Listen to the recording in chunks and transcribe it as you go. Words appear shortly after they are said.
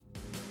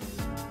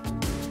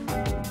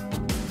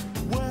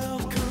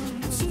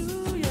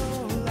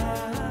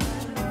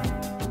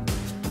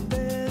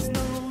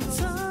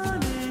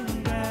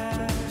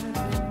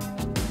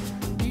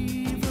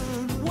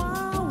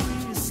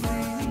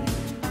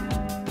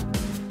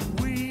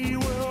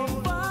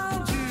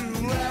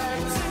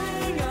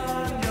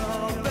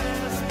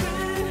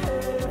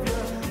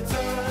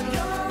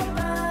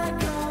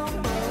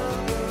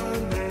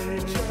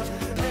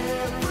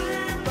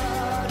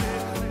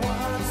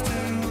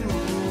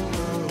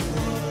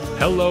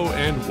Hello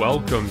and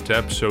welcome to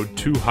episode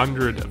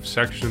 200 of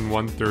Section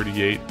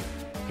 138.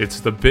 It's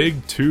the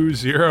big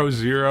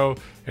 200,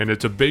 and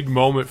it's a big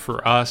moment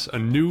for us. A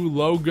new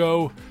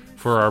logo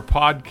for our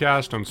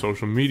podcast on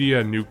social media,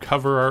 a new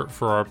cover art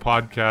for our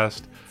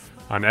podcast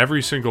on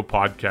every single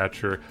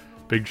podcatcher.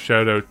 Big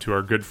shout out to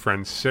our good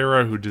friend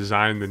Sarah, who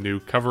designed the new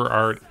cover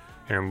art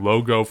and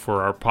logo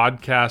for our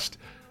podcast.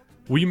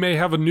 We may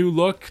have a new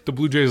look. The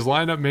Blue Jays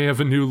lineup may have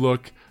a new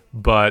look,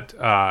 but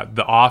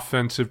the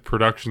offensive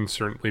production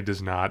certainly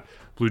does not.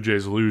 Blue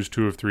Jays lose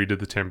 2 of 3 to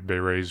the Tampa Bay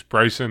Rays.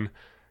 Bryson,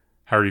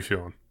 how are you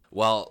feeling?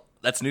 Well,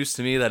 that's news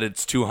to me that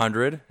it's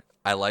 200.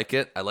 I like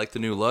it. I like the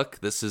new look.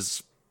 This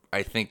is,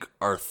 I think,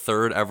 our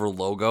third ever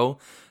logo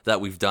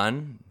that we've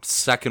done.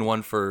 Second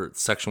one for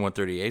Section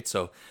 138.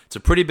 So it's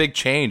a pretty big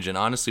change. And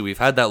honestly, we've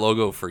had that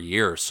logo for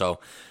years. So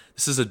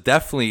this is a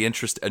definitely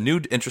a new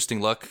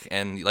interesting look.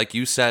 And like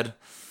you said,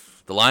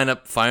 the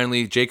lineup,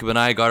 finally, Jacob and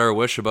I got our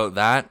wish about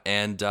that,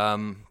 and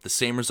the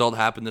same result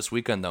happened this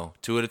weekend, though.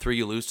 2 out of 3,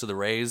 you lose to the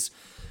Rays,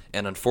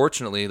 and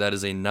unfortunately, that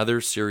is another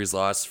series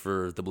loss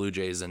for the Blue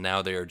Jays, and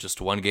now they are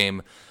just 1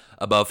 game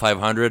above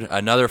 500.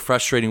 Another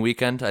frustrating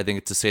weekend, I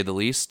think, to say the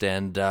least,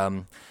 and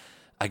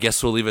I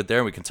guess we'll leave it there,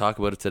 and we can talk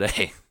about it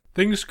today.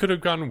 Things could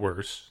have gone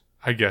worse,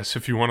 I guess,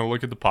 if you want to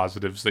look at the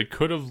positives. They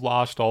could have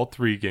lost all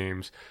 3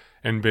 games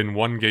and been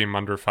 1 game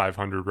under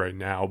 500 right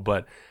now,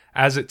 but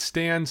as it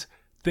stands,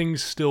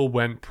 things still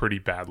went pretty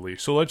badly.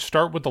 So let's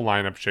start with the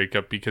lineup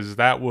shakeup, because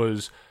that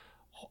was,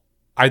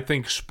 I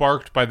think,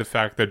 sparked by the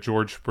fact that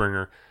George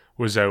Springer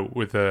was out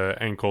with an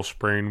ankle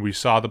sprain. We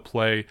saw the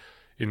play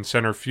in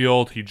center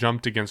field. He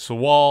jumped against the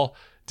wall,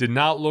 did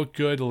not look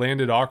good,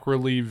 landed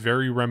awkwardly,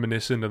 very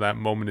reminiscent of that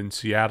moment in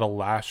Seattle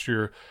last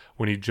year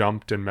when he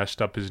jumped and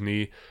messed up his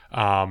knee.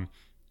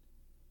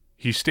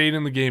 He stayed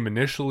in the game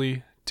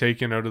initially,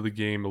 taken out of the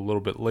game a little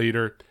bit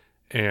later,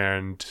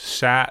 and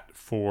sat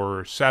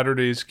for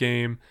Saturday's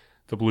game.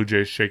 The Blue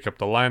Jays shake up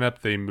the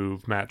lineup. They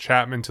move Matt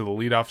Chapman to the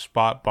leadoff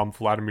spot, bump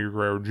Vladimir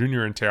Guerrero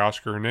Jr. and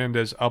Teoscar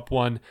Hernandez up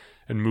 1,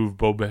 and move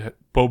Bo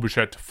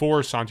Bichette to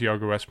 4,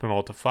 Santiago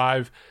Espinal to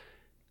 5.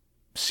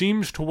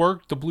 Seems to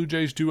work. The Blue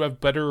Jays do have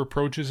better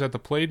approaches at the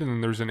plate, and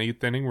then there's an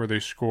 8th inning where they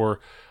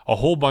score a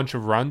whole bunch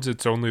of runs.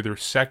 It's only their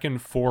second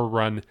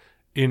 4-run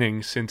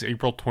inning since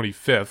April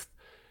 25th,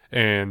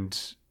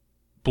 and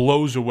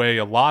blows away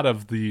a lot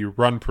of the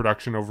run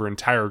production over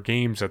entire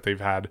games that they've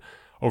had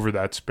over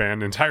that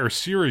span, entire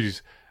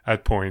series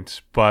at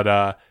points,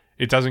 but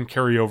it doesn't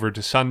carry over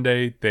to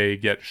Sunday. They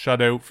get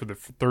shut out for the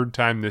 3rd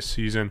time this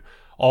season,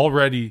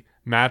 already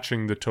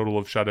matching the total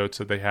of shutouts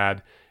that they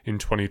had in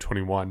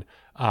 2021.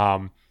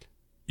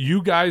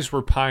 You guys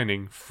were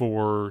pining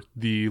for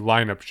the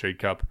lineup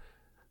shakeup.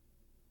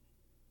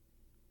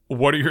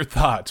 What are your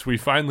thoughts? We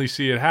finally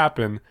see it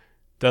happen.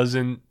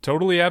 Doesn't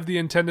totally have the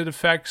intended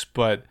effects,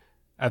 but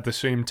at the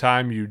same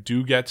time, you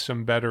do get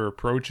some better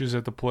approaches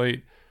at the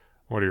plate.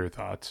 What are your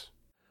thoughts?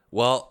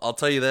 Well, I'll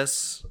tell you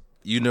this.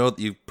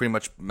 You pretty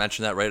much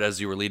mentioned that right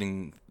as you were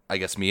leading, I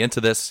guess, me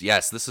into this.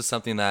 Yes, this is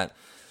something that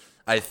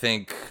I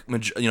think,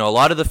 a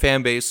lot of the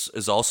fan base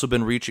has also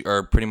been reaching,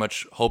 or pretty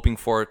much hoping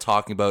for,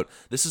 talking about.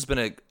 This has been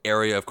an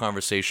area of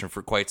conversation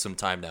for quite some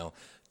time now,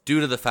 due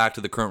to the fact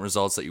of the current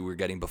results that you were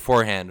getting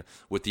beforehand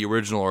with the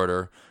original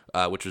order,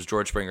 which was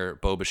George Springer,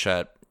 Bo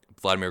Bichette,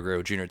 Vladimir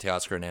Guerrero Jr.,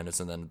 Teoscar Hernandez,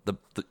 and then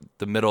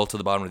the middle to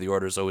the bottom of the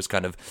order is always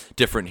kind of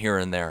different here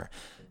and there.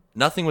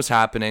 Nothing was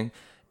happening,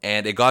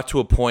 and it got to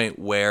a point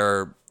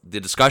where the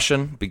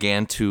discussion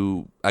began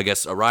to, I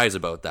guess, arise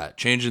about that,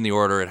 changing the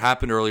order. It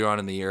happened earlier on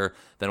in the year,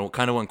 then it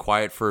kind of went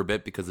quiet for a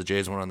bit because the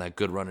Jays went on that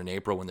good run in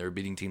April when they were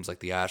beating teams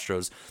like the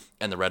Astros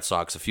and the Red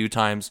Sox a few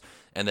times.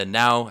 And then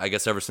now, I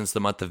guess ever since the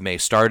month of May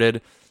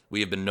started, we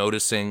have been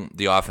noticing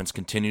the offense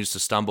continues to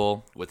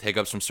stumble with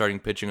hiccups from starting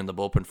pitching in the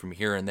bullpen from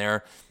here and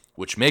there,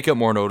 which make it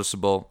more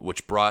noticeable,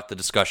 which brought the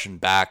discussion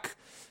back.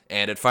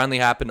 And it finally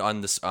happened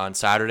on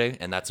Saturday,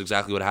 and that's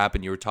exactly what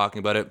happened. You were talking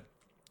about it.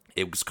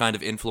 It was kind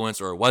of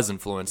influenced, or it was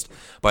influenced,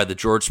 by the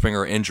George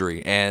Springer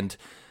injury. And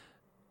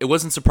it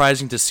wasn't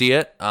surprising to see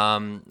it.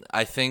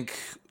 I think,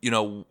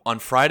 on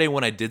Friday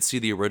when I did see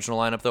the original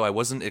lineup, though, I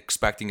wasn't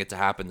expecting it to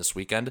happen this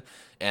weekend.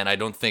 And I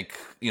don't think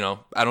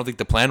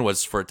the plan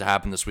was for it to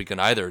happen this weekend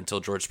either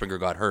until George Springer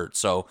got hurt.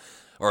 So,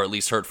 or at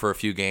least hurt for a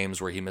few games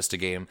where he missed a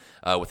game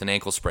with an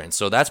ankle sprain.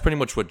 So that's pretty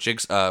much what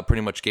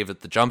pretty much gave it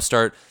the jump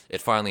start.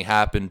 It finally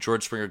happened.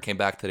 George Springer came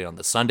back today on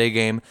the Sunday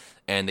game,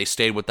 and they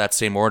stayed with that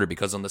same order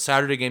because on the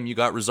Saturday game, you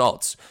got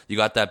results. You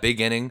got that big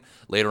inning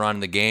later on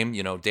in the game.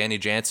 Danny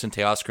Jansen,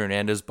 Teoscar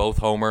Hernandez, both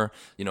homer.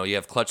 You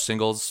have clutch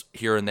singles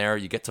here and there.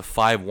 You get to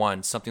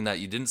 5-1, something that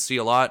you didn't see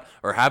a lot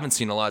or haven't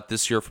seen a lot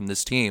this year from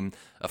this team.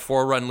 A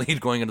 4-run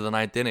lead going into the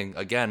 9th inning.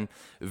 Again,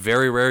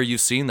 very rare you've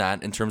seen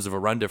that in terms of a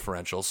run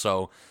differential.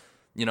 So,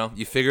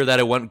 you figure that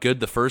it went good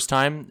the first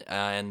time,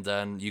 and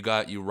then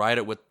you ride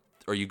it with,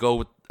 or you go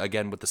with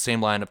the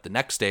same lineup the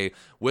next day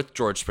with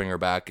George Springer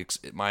back,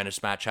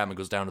 minus Matt Chapman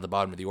goes down to the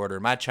bottom of the order.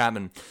 Matt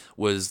Chapman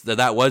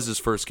that was his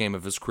first game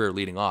of his career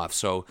leading off,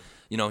 so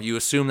you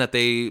assume that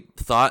they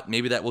thought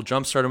maybe that will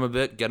jumpstart him a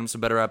bit, get him some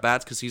better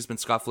at-bats, because he's been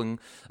scuffling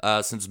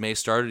since May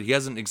started. He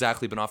hasn't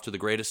exactly been off to the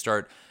greatest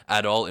start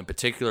at all, in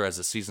particular as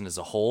a season as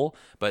a whole.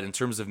 But in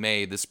terms of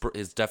May, this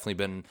has definitely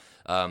been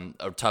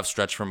a tough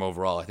stretch for him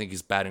overall. I think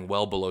he's batting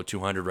well below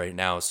 200 right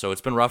now, so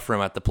it's been rough for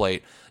him at the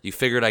plate. You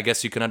figured, I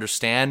guess you can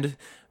understand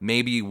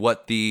maybe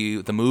what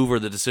the move or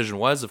the decision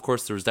was. Of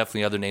course, there was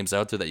definitely other names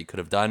out there that you could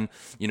have done.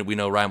 We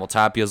know Ryan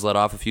Tapia's let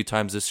off a few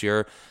times this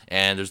year,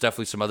 and there's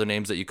definitely some other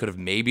names that you could have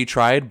maybe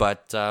tried,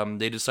 but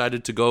they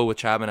decided to go with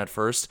Chapman at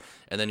first,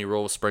 and then you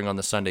roll with Spring on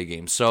the Sunday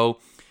game. So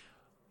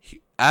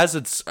as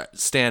it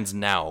stands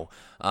now,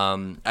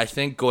 I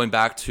think going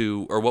back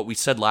to, or what we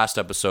said last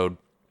episode,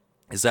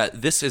 is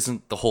that this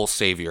isn't the whole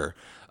savior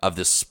of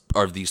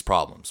these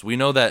problems. We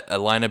know that a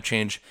lineup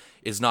change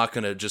is not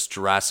going to just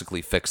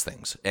drastically fix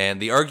things.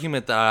 And the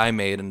argument that I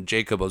made, and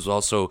Jacob was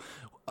also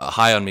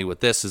high on me with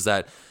this, is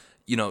that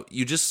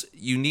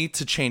you need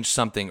to change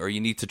something, or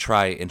you need to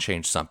try and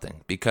change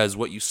something, because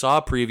what you saw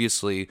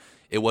previously,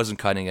 it wasn't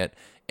cutting it.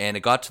 And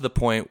it got to the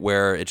point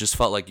where it just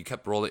felt like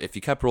if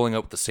you kept rolling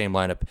out with the same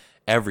lineup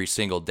every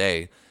single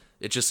day,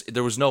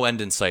 there was no end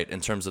in sight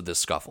in terms of this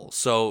scuffle.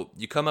 So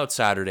you come out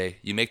Saturday,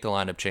 you make the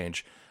lineup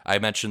change. I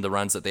mentioned the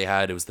runs that they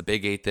had. It was the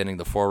big 8th inning,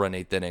 the 4-run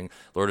 8th inning.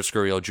 Lourdes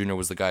Gurriel Jr.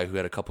 was the guy who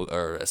had a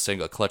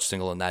clutch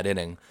single in that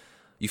inning.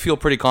 You feel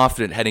pretty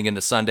confident heading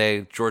into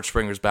Sunday. George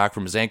Springer's back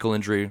from his ankle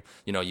injury.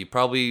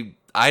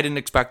 I didn't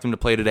expect him to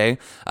play today.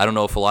 I don't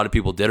know if a lot of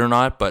people did or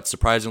not, but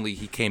surprisingly,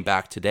 he came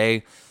back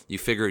today. You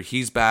figured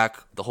he's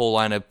back, the whole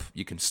lineup,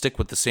 you can stick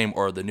with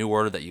the new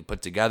order that you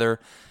put together,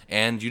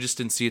 and you just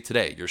didn't see it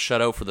today. You're shut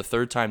out for the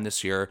 3rd time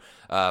this year.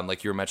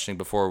 Like you were mentioning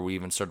before we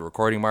even started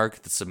recording, Mark,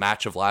 it's a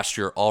match of last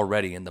year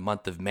already in the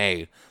month of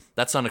May.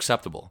 That's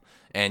unacceptable.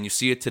 And you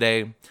see it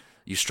today.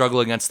 You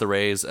struggle against the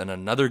Rays, and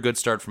another good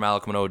start from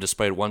Alek Manoah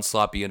despite one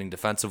sloppy inning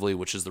defensively,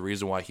 which is the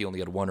reason why he only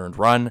had 1 earned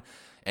run,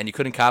 and you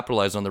couldn't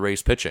capitalize on the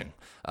Rays pitching.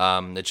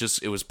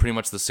 It was pretty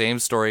much the same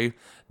story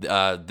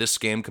this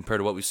game compared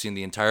to what we've seen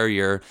the entire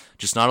year.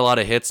 Just not a lot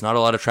of hits, not a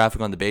lot of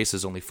traffic on the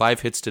bases. Only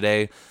 5 hits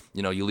today.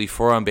 You leave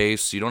 4 on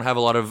base. You don't have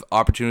a lot of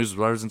opportunities with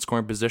runners in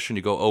scoring position.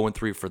 You go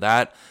 0-3 for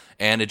that,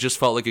 and it just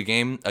felt like a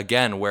game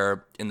again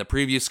where in the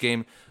previous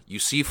game you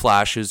see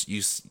flashes.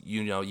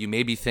 You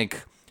maybe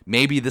think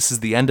maybe this is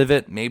the end of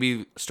it.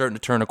 Maybe starting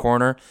to turn a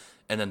corner,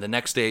 and then the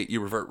next day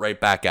you revert right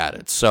back at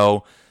it.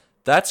 So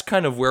that's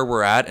kind of where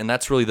we're at, and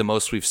that's really the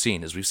most we've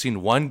seen. Is we've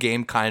seen one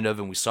game kind of,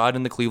 and we saw it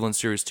in the Cleveland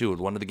series too, with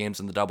one of the games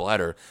in the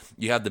doubleheader.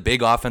 You have the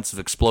big offensive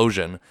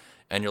explosion,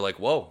 and you're like,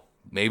 whoa,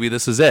 maybe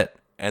this is it.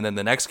 And then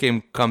the next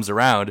game comes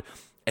around,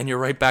 and you're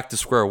right back to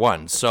square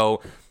one.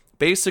 So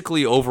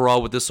basically,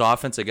 overall with this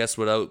offense, I guess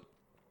without,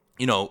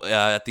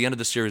 at the end of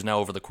the series now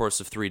over the course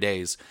of 3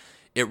 days,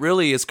 it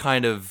really is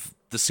kind of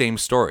the same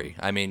story.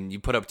 I mean, you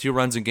put up 2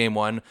 runs in game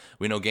 1.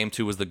 We know game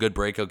 2 was the good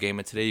breakout game,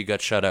 and today you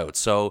got shut out.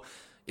 So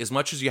as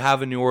much as you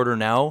have a new order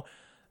now,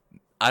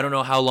 I don't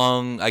know how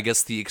long, I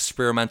guess, the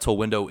experimental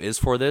window is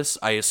for this.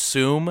 I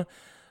assume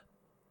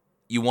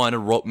you want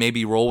to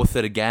maybe roll with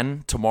it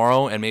again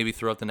tomorrow and maybe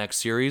throughout the next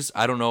series.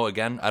 I don't know.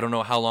 Again, I don't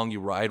know how long you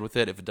ride with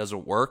it if it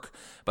doesn't work,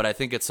 but I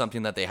think it's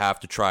something that they have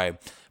to try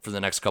for the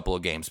next couple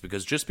of games,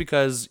 because just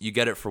because you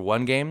get it for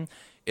one game,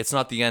 it's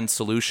not the end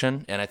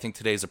solution, and I think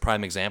today's a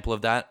prime example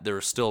of that. There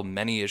are still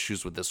many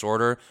issues with this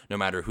order, no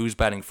matter who's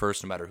batting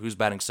first, no matter who's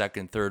batting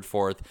second, third,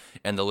 fourth,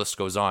 and the list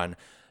goes on.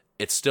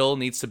 It still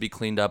needs to be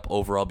cleaned up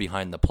overall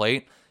behind the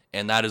plate,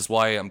 and that is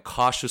why I'm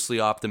cautiously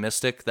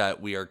optimistic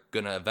that we are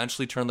going to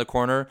eventually turn the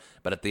corner,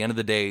 but at the end of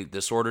the day,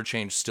 this order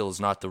change still is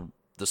not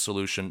the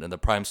solution and the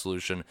prime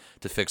solution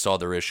to fix all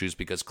their issues,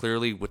 because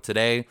clearly with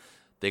today,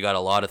 they got a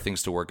lot of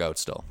things to work out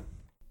still.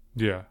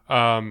 Yeah.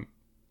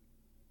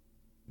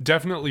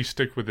 Definitely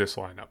stick with this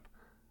lineup.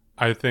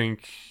 I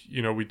think,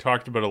 we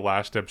talked about it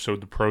last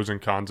episode, the pros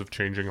and cons of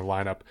changing a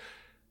lineup.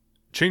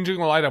 Changing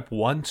a lineup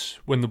once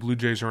when the Blue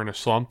Jays are in a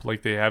slump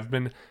like they have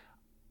been,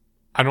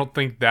 I don't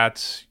think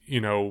that's,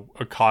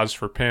 a cause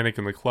for panic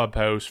in the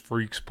clubhouse,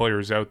 freaks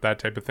players out, that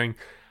type of thing.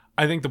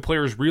 I think the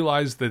players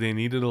realized that they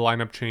needed a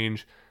lineup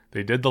change.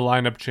 They did the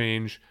lineup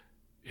change.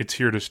 It's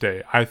here to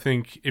stay. I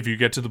think if you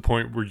get to the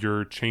point where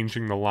you're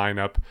changing the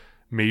lineup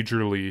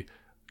majorly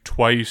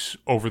twice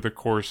over the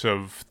course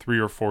of 3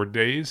 or 4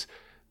 days,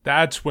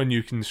 that's when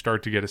you can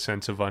start to get a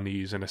sense of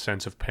unease and a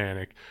sense of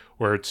panic,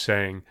 where it's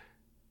saying,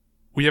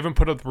 we haven't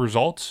put up the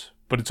results,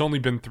 but it's only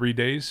been 3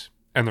 days,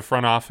 and the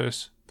front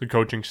office, the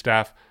coaching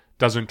staff,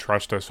 doesn't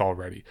trust us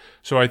already.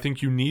 So I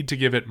think you need to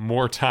give it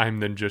more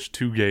time than just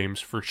 2 games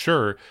for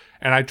sure,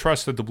 and I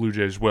trust that the Blue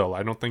Jays will.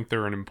 I don't think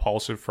they're an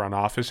impulsive front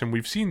office, and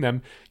we've seen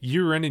them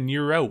year in and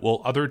year out.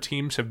 Well, other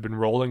teams have been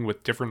rolling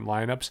with different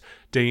lineups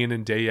day in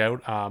and day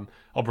out.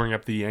 I'll bring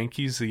up the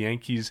Yankees. The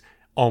Yankees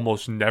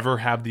almost never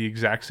have the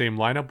exact same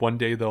lineup. One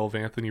day they'll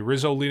have Anthony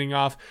Rizzo leading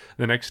off.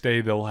 The next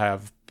day they'll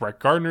have Brett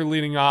Gardner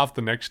leading off.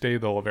 The next day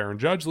they'll have Aaron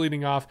Judge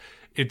leading off.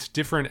 It's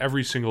different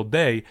every single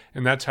day,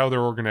 and that's how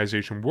their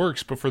organization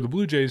works. But for the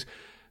Blue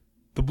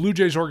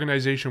Jays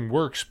organization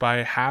works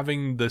by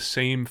having the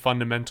same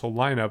fundamental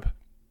lineup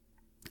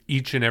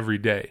each and every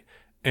day.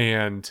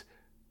 And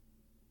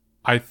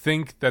I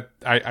think that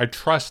I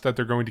trust that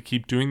they're going to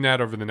keep doing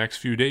that over the next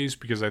few days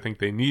because I think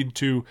they need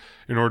to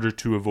in order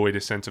to avoid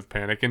a sense of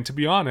panic. And to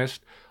be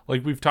honest,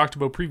 like we've talked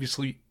about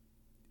previously,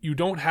 you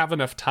don't have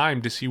enough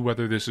time to see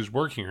whether this is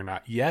working or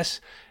not.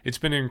 Yes, it's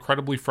been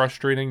incredibly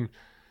frustrating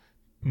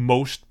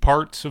most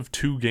parts of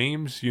 2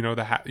 games. You know,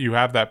 you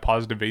have that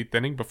positive 8th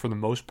inning, but for the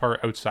most part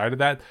outside of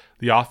that,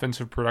 the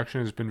offensive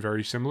production has been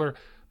very similar,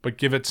 but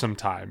give it some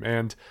time.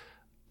 And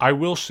I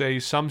will say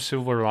some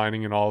silver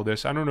lining in all of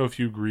this. I don't know if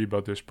you agree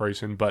about this,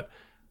 Bryson, but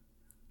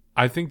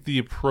I think the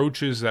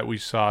approaches that we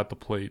saw at the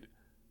plate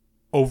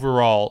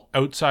overall,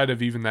 outside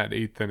of even that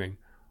 8th inning,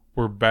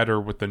 were better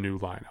with the new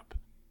lineup.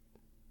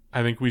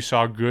 I think we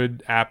saw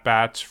good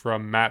at-bats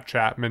from Matt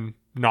Chapman,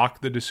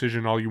 knock the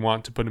decision all you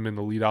want to put him in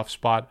the leadoff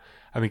spot.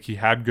 I think he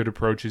had good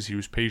approaches. He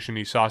was patient.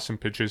 He saw some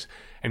pitches,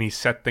 and he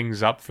set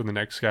things up for the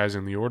next guys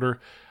in the order.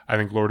 I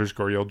think Lourdes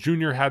Gurriel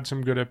Jr. had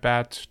some good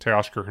at-bats.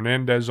 Teoscar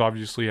Hernandez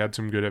obviously had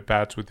some good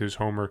at-bats with his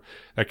homer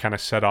that kind of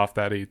set off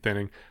that 8th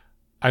inning.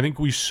 I think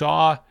we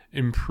saw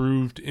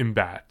improved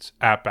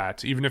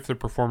at-bats. Even if the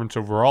performance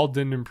overall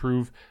didn't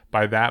improve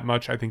by that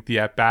much, I think the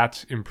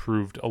at-bats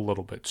improved a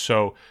little bit.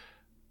 So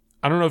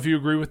I don't know if you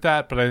agree with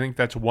that, but I think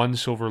that's one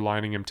silver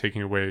lining I'm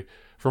taking away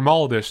from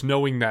all of this,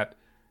 knowing that,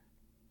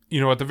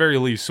 you know, at the very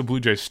least, the Blue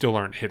Jays still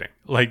aren't hitting.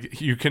 Like,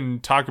 you can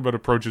talk about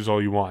approaches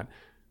all you want.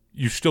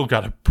 You still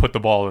got to put the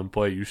ball in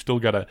play. You still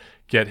got to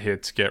get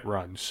hits, get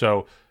runs.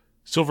 So,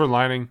 silver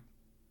lining,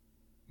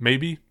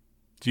 maybe.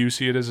 Do you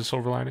see it as a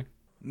silver lining?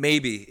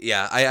 Maybe,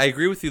 yeah. I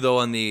agree with you, though,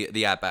 on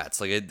the at-bats.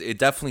 Like, it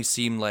definitely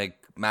seemed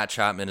like Matt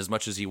Chapman, as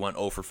much as he went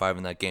 0 for 5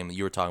 in that game that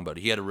you were talking about,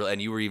 he had a real,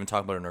 and you were even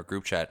talking about it in our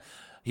group chat,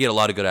 he had a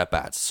lot of good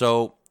at-bats.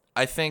 So,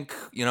 I think,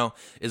 you know,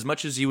 as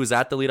much as he was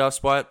at the leadoff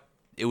spot,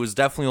 it was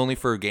definitely only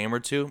for a game or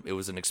two. It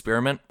was an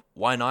experiment.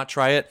 Why not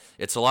try it?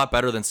 It's a lot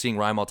better than seeing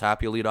Raimel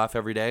Tapia lead off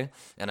every day,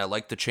 and I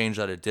like the change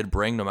that it did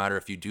bring, no matter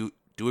if you do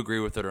agree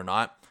with it or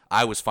not.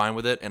 I was fine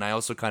with it, and I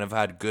also kind of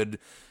had good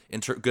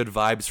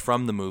vibes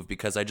from the move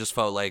because I just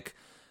felt like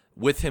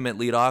with him at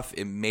leadoff,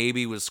 it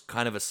maybe was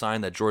kind of a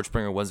sign that George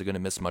Springer wasn't going to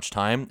miss much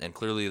time, and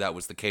clearly that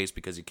was the case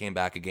because he came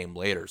back a game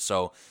later.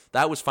 So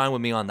that was fine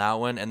with me on that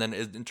one. And then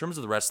in terms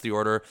of the rest of the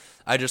order,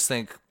 I just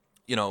think,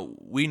 you know,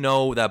 we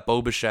know that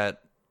Bo Bichette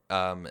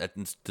at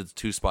the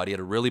 2 spot, he had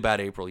a really bad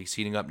April. He's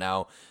heating up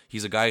now.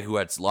 He's a guy who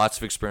had lots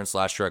of experience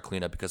last year at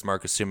cleanup because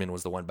Marcus Semien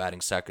was the one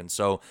batting second.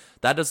 So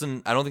I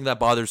don't think that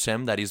bothers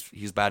him that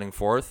he's batting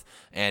 4th,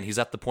 and he's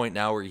at the point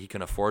now where he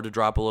can afford to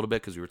drop a little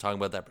bit because we were talking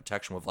about that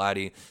protection with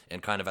Vladdy,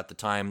 and kind of at the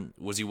time,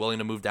 was he willing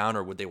to move down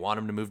or would they want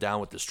him to move down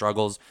with the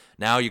struggles?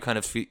 Now you kind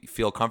of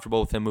feel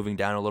comfortable with him moving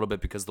down a little bit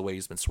because of the way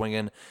he's been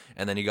swinging.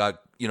 And then you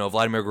got, you know,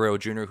 Vladimir Guerrero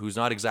Jr., who's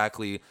not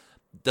exactly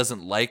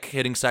doesn't like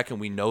hitting second.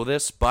 We know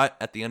this, but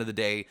at the end of the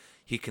day,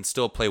 he can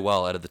still play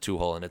well out of the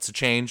 2-hole, and it's a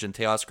change. And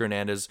Teoscar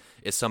Hernandez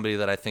is somebody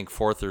that I think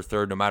 4th or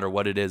 3rd, no matter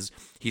what it is,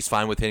 he's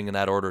fine with hitting in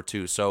that order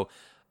too. So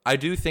I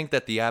do think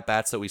that the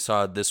at-bats that we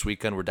saw this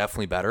weekend were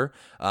definitely better.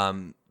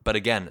 But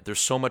again,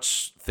 there's so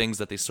much things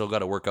that they still got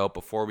to work out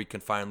before we can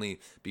finally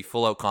be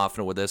full out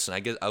confident with this.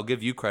 And I'll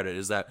give you credit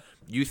is that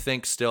you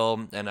think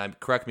still, and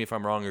correct me if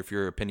I'm wrong or if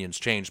your opinions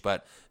change,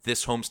 but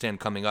this homestand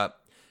coming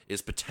up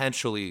is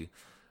potentially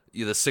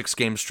the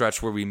 6-game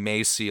stretch where we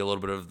may see a little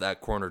bit of that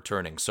corner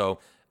turning. So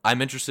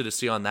I'm interested to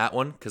see on that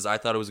one because I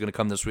thought it was going to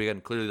come this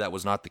weekend. Clearly that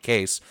was not the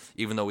case,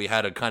 even though we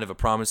had a kind of a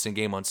promising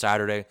game on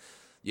Saturday.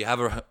 You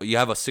have a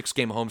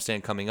 6-game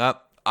homestand coming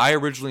up. I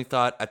originally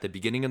thought at the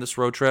beginning of this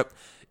road trip,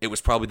 it was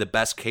probably the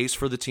best case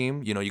for the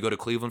team. You know, you go to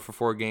Cleveland for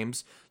 4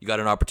 games. You got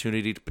an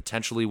opportunity to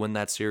potentially win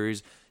that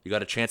series. You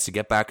got a chance to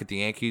get back at the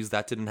Yankees.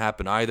 That didn't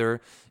happen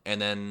either.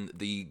 And then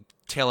the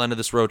tail end of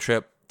this road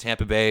trip,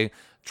 Tampa Bay,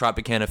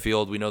 Tropicana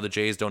Field. We know the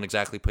Jays don't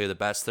exactly play the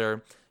best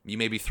there. You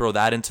maybe throw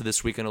that into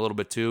this weekend a little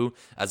bit too,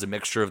 as a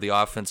mixture of the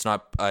offense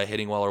not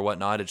hitting well or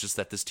whatnot. It's just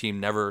that this team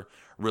never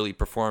really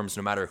performs,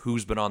 no matter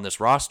who's been on this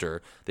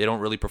roster. They don't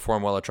really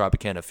perform well at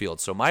Tropicana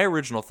Field. So my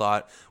original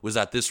thought was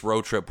that this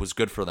road trip was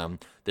good for them.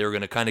 They were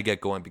going to kind of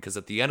get going because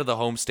at the end of the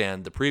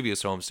homestand, the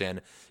previous homestand,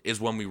 is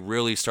when we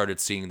really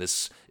started seeing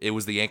this. It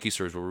was the Yankee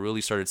series where we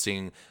really started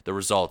seeing the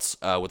results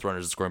with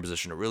runners in scoring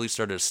position. It really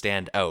started to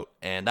stand out,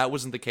 and that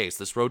wasn't the case.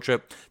 This road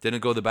trip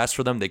didn't go the best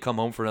for them. They come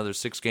home for another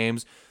 6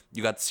 games.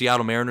 You got the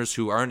Seattle Mariners,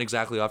 who aren't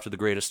exactly off to the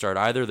greatest start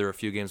either. They're a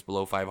few games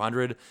below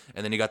 500.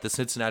 And then you got the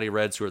Cincinnati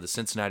Reds, who are the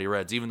Cincinnati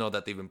Reds, even though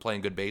that they've been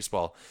playing good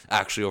baseball,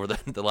 actually, over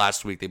the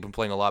last week. They've been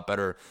playing a lot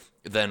better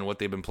than what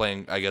they've been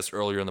playing, I guess,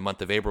 earlier in the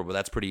month of April. But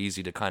that's pretty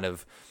easy to kind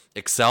of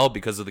excel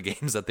because of the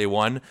games that they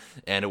won,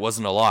 and it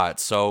wasn't a lot.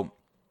 So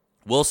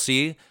we'll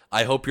see.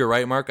 I hope you're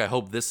right, Mark. I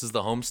hope this is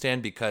the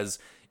homestand, because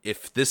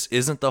if this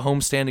isn't the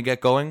homestand to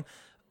get going,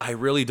 I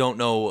really don't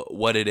know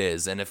what it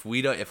is. And if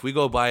we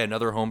go by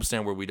another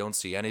homestand where we don't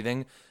see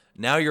anything,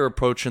 now you're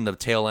approaching the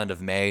tail end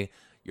of May.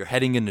 You're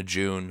heading into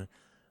June.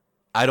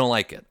 I don't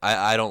like it.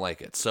 I don't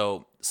like it.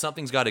 So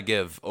something's got to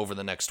give over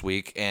the next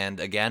week. And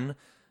again,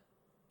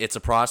 it's a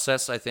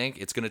process, I think.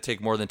 It's going to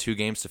take more than 2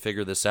 games to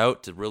figure this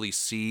out, to really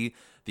see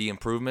the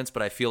improvements,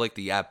 but I feel like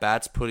the at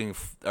bats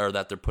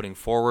that they're putting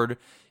forward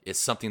is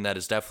something that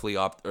is definitely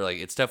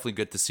it's definitely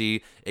good to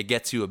see. It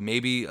gets you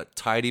maybe a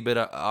tiny bit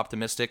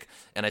optimistic,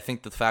 and I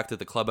think the fact that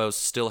the clubhouse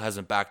still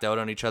hasn't backed out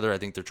on each other, I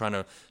think they're trying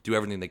to do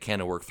everything they can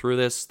to work through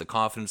this. The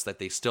confidence that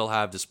they still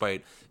have,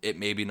 despite it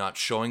maybe not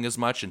showing as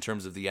much in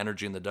terms of the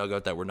energy in the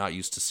dugout that we're not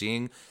used to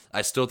seeing,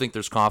 I still think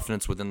there's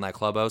confidence within that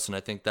clubhouse, and I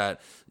think that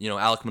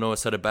Alek Manoah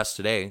said it best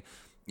today.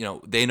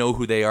 They know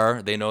who they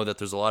are. They know that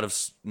there's a lot of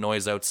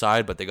noise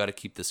outside, but they got to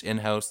keep this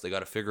in-house. They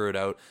got to figure it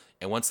out,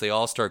 and once they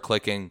all start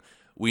clicking,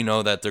 we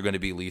know that they're going to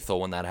be lethal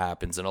when that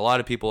happens. And a lot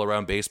of people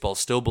around baseball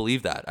still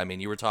believe that. I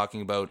mean, you were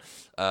talking about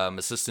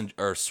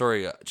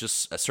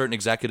just certain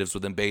executives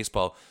within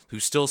baseball who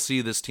still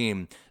see this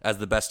team as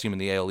the best team in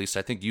the AL East.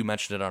 I think you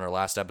mentioned it on our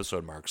last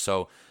episode, Mark.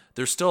 So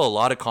there's still a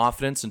lot of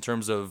confidence in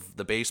terms of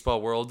the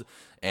baseball world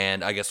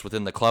and I guess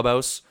within the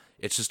clubhouse.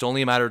 It's just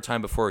only a matter of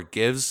time before it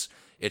gives.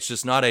 It's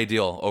just not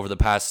ideal over the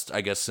past,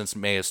 I guess, since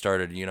May has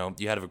started. You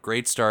had a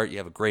great start. You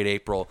have a great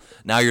April.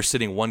 Now you're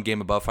sitting one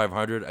game above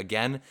 500.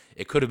 Again,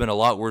 it could have been a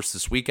lot worse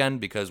this weekend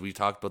because we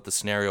talked about the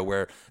scenario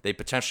where they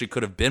potentially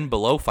could have been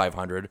below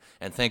 500,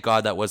 and thank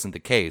God that wasn't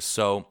the case.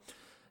 So,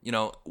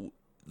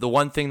 the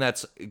one thing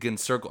that's again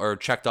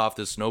checked off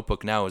this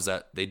notebook now is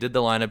that they did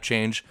the lineup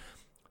change.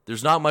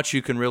 There's not much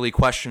you can really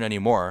question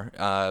anymore.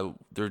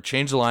 They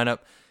changed the lineup.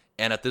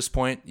 And at this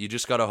point, you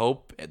just got to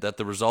hope that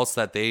the results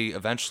that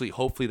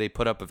hopefully they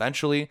put up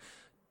eventually,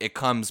 it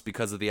comes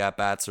because of the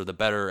at-bats or the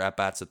better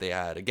at-bats that they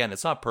had. Again,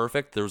 it's not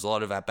perfect. There was a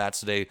lot of at-bats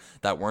today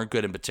that weren't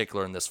good, in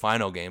particular in this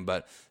final game.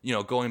 But,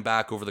 going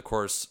back over the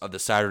course of the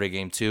Saturday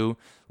game too,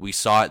 we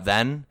saw it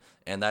then.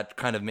 And that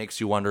kind of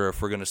makes you wonder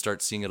if we're going to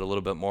start seeing it a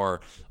little bit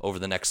more over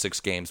the next 6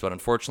 games. But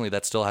unfortunately,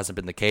 that still hasn't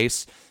been the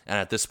case. And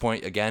at this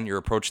point, again, you're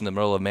approaching the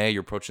middle of May.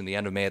 You're approaching the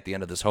end of May at the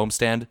end of this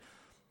homestand.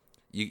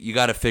 You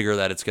got to figure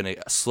that it's going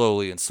to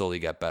slowly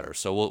get better.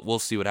 So we'll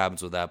see what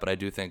happens with that. But I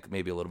do think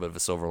maybe a little bit of a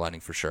silver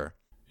lining for sure.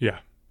 Yeah,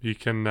 you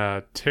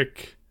can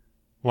tick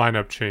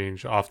lineup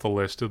change off the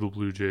list of the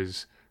Blue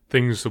Jays,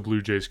 things the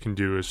Blue Jays can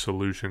do as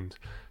solutions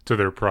to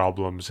their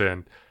problems.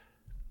 And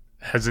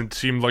hasn't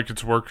seemed like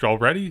it's worked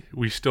already.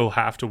 We still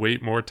have to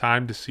wait more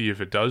time to see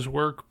if it does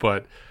work.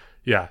 But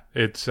yeah,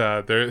 it's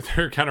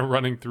they're kind of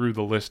running through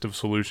the list of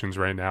solutions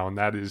right now. And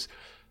that is,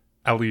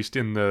 at least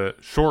in the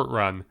short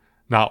run,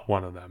 not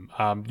one of them.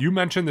 You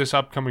mentioned this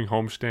upcoming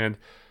homestand.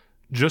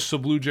 Just the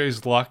Blue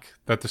Jays' luck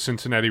that the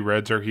Cincinnati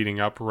Reds are heating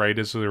up right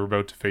as they're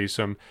about to face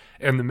them.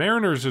 And the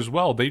Mariners as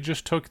well. They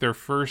just took their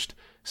first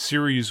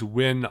series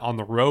win on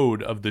the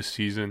road of this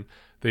season.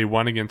 They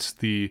won against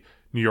the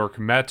New York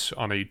Mets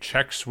on a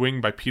check swing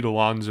by Pete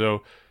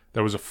Alonso.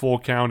 That was a full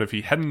count. If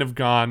he hadn't have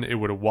gone, it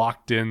would have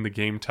walked in the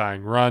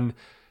game-tying run.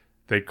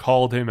 They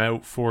called him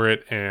out for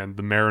it, and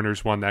the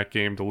Mariners won that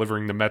game,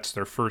 delivering the Mets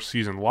their first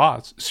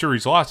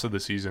series loss of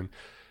the season,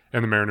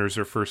 and the Mariners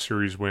their first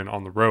series win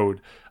on the road.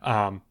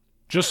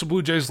 Just the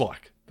Blue Jays'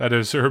 luck. That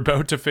is, they're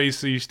about to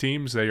face these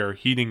teams. They are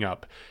heating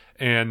up.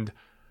 And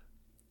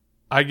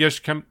I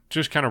guess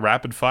just kind of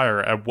rapid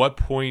fire, at what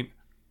point,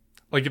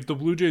 like if the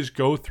Blue Jays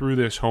go through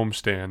this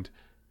homestand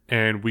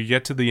and we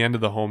get to the end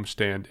of the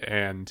homestand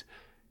and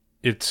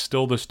it's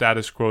still the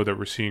status quo that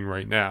we're seeing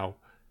right now,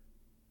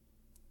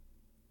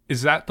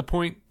 is that the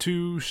point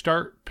to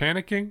start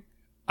panicking?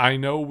 I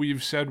know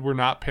we've said we're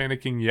not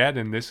panicking yet,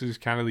 and this is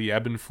kind of the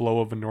ebb and flow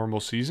of a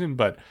normal season,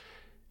 but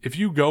if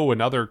you go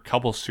another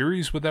couple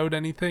series without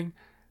anything,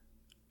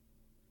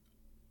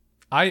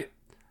 I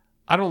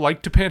don't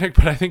like to panic,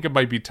 but I think it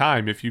might be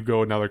time if you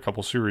go another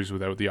couple series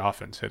without the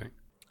offense hitting.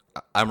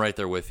 I'm right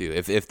there with you.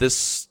 If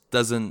this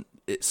doesn't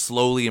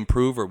slowly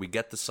improve or we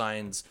get the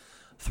signs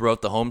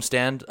throughout the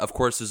homestand, of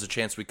course there's a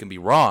chance we can be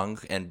wrong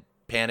and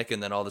panic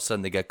and then all of a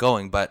sudden they get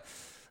going, but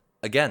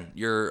again,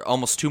 you're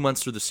almost 2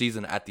 months through the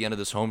season at the end of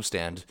this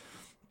homestand.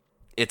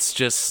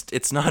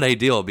 It's not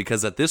ideal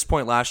because at this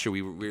point last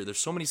year, there's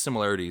so many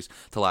similarities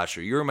to last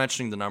year. You were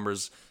mentioning the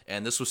numbers,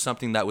 and this was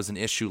something that was an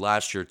issue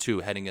last year too,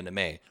 heading into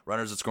May.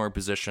 Runners at scoring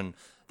position,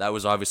 that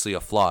was obviously a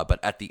flaw.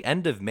 But at the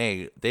end of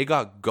May, they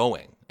got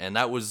going, and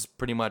that was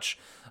pretty much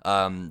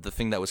the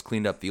thing that was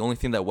cleaned up. The only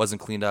thing that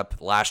wasn't cleaned up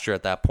last year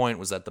at that point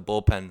was that the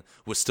bullpen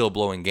was still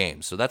blowing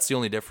games. So that's the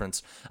only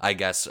difference, I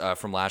guess,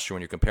 from last year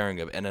when you're comparing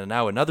it. And then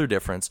now another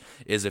difference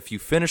is if you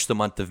finish the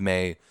month of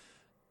May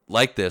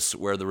like this,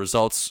 where the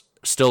results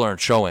still aren't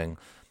showing,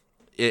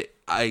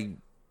 I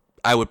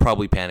would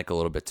probably panic a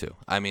little bit too.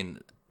 I mean,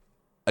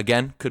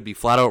 again, could be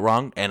flat out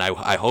wrong, and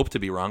I hope to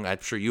be wrong. I'm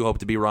sure you hope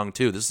to be wrong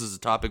too. This is a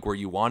topic where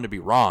you want to be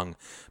wrong,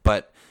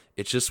 but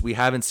it's just we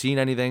haven't seen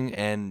anything,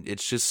 and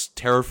it's just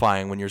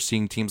terrifying when you're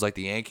seeing teams like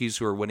the Yankees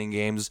who are winning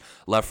games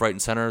left, right,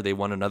 and center. They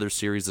won another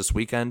series this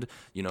weekend.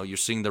 You're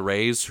seeing the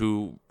Rays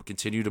who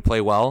continue to play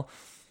well.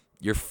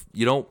 You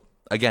don't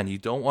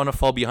want to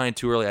fall behind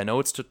too early. I know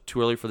it's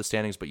too early for the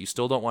standings, but you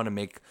still don't want to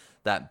make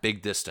that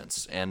big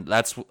distance. And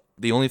that's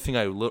the only thing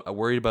I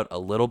worried about a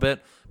little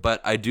bit.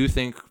 But I do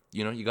think,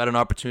 you got an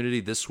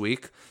opportunity this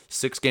week,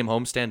 6-game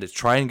homestand to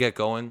try and get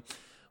going.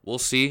 We'll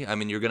see. I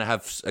mean, you're going to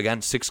have,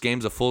 again, 6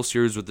 games, a full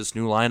series with this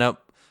new lineup.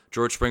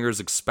 George Springer is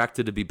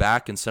expected to be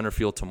back in center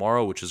field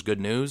tomorrow, which is good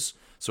news.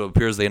 So it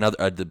appears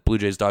the Blue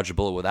Jays dodged a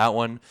bullet with that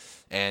one.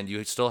 And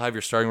you still have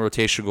your starting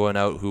rotation going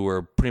out, who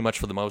are pretty much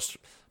for the most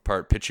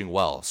part pitching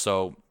well.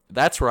 So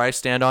that's where I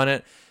stand on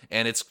it.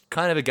 And it's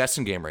kind of a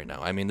guessing game right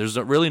now. I mean, there's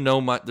really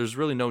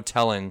no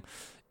telling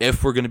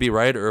if we're going to be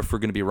right or if we're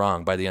going to be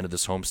wrong by the end of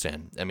this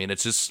homestand. I mean,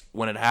 it's just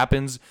when it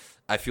happens,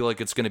 I feel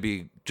like it's going to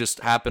be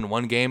just happen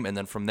one game, and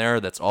then from there,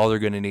 that's all they're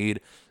going to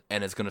need,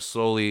 and it's going to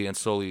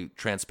slowly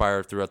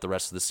transpire throughout the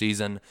rest of the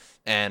season.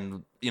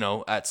 And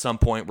at some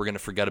point, we're going to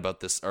forget about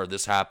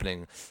this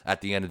happening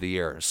at the end of the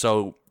year.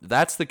 So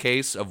that's the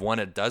case of when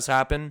it does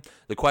happen.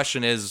 The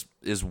question is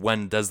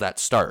when does that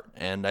start?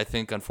 And I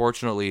think,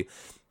 unfortunately,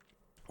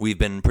 we've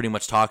been pretty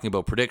much talking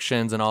about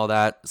predictions and all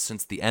that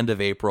since the end of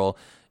April,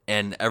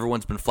 and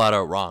everyone's been flat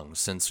out wrong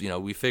since,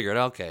 we figured,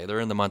 okay, they're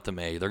in the month of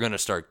May. They're going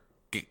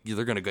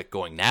to get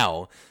going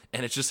now,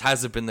 and it just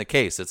hasn't been the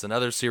case. It's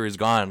another series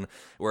gone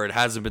where it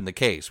hasn't been the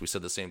case. We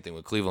said the same thing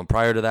with Cleveland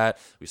prior to that.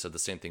 We said the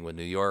same thing with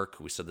New York.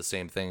 We said the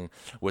same thing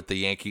with the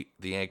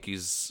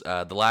Yankees,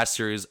 the last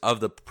series of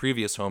the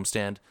previous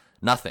homestand.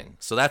 Nothing.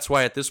 So that's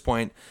why at this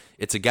point,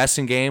 it's a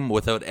guessing game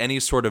without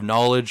any sort of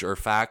knowledge or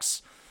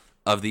facts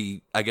of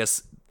the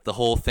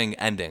whole thing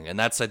ending. And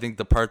that's, I think,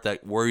 the part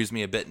that worries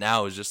me a bit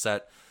now is just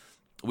that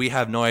we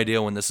have no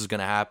idea when this is going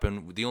to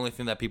happen. The only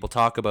thing that people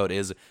talk about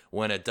is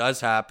when it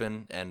does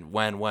happen, and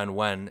when,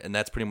 and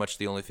that's pretty much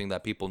the only thing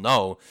that people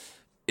know,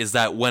 is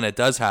that when it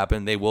does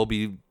happen, they're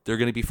going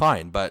to be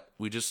fine. But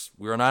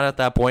we're not at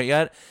that point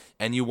yet,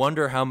 and you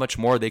wonder how much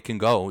more they can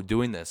go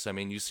doing this. I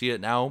mean, you see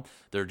it now.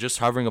 They're just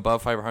hovering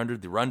above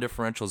 500. The run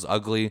differential is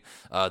ugly.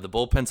 The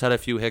bullpen's had a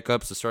few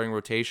hiccups. The starting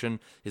rotation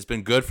has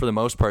been good for the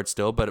most part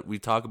still, but we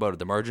talk about it.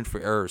 The margin for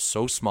error is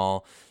so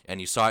small,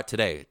 and you saw it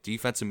today.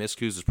 Defensive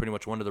miscues is pretty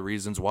much one of the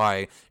reasons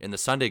why in the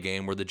Sunday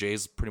game where the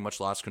Jays pretty much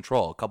lost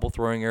control. A couple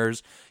throwing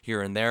errors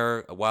here and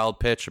there, a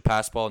wild pitch, a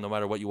pass ball, no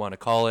matter what you want to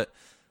call it.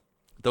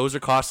 Those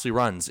are costly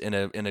runs in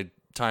a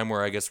time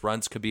where I guess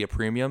runs could be a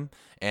premium,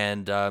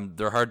 and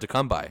they're hard to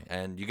come by.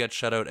 And you get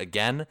shut out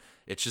again.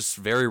 It's just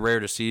very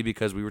rare to see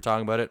because we were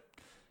talking about it.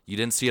 You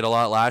didn't see it a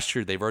lot last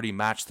year. They've already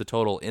matched the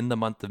total in the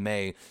month of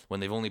May when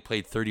they've only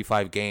played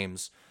 35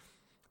 games.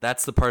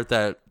 That's the part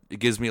that it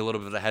gives me a little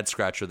bit of a head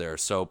scratcher there.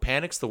 So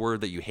panic's the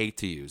word that you hate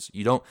to use.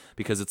 You don't,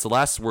 because it's the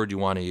last word you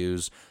want to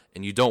use,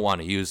 and you don't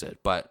want to use it.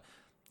 But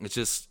it's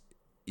just,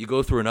 you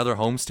go through another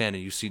homestand and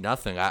you see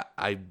nothing.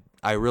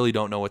 I really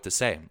don't know what to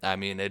say. I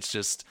mean, it's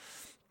just,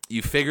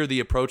 you figure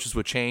the approaches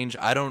would change.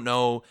 I don't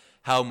know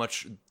how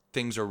much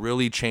things are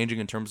really changing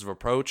in terms of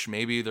approach.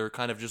 Maybe they're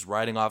kind of just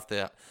riding off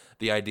the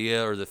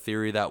idea or the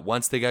theory that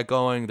once they get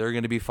going, they're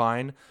going to be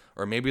fine.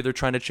 Or maybe they're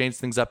trying to change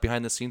things up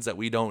behind the scenes that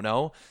we don't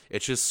know.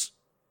 It's just,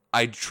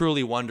 I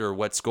truly wonder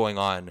what's going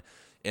on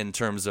in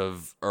terms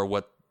of, or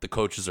what the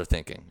coaches are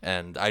thinking.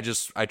 And I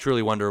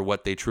truly wonder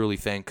what they truly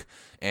think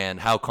and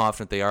how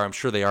confident they are. I'm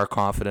sure they are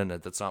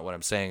confident. That's not what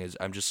I'm saying.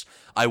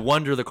 I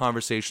wonder the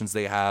conversations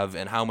they have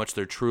and how much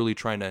they're truly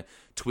trying to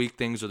tweak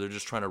things, or they're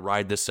just trying to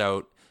ride this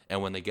out.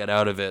 And when they get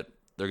out of it,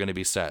 they're going to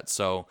be set.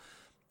 So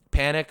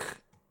panic,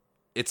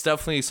 it's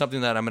definitely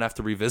something that I'm going to have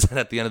to revisit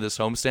at the end of this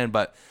homestand.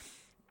 But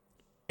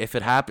if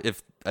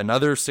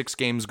another 6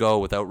 games go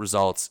without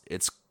results,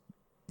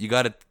 you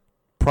got to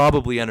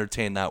probably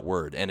entertain that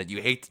word. And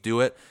you hate to do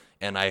it.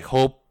 And I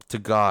hope to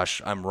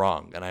gosh I'm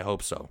wrong, and I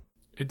hope so.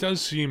 It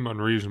does seem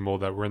unreasonable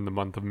that we're in the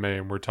month of May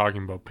and we're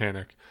talking about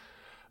panic.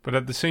 But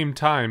at the same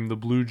time, the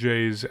Blue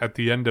Jays at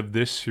the end of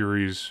this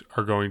series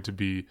are going to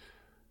be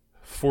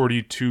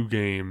 42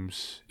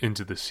 games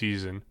into the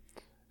season.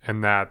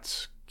 And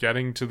that's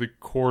getting to the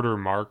quarter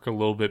mark, a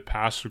little bit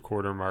past the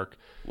quarter mark.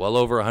 Well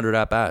over 100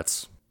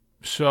 at-bats.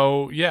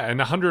 So, yeah, and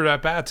 100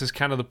 at-bats is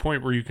kind of the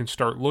point where you can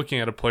start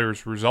looking at a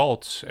player's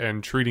results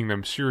and treating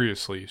them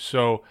seriously.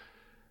 So,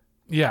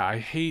 yeah, I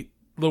hate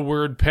the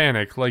word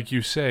panic. Like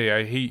you say,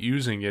 I hate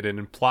using it. It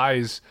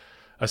implies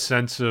a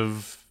sense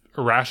of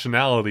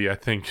irrationality, I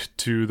think,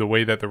 to the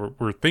way that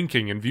we're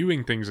thinking and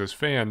viewing things as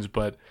fans.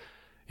 But,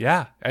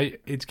 yeah,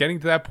 it's getting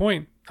to that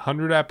point.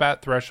 100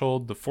 at-bat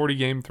threshold, the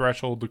 40-game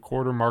threshold, the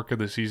quarter mark of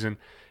the season.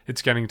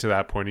 It's getting to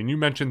that point. And you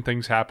mentioned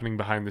things happening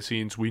behind the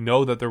scenes. We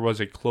know that there was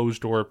a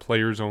closed-door,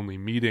 players-only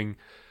meeting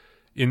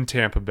in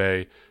Tampa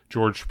Bay.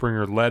 George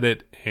Springer led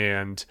it,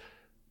 and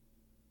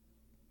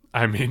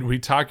I mean, we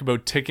talk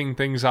about ticking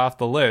things off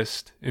the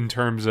list in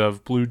terms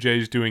of Blue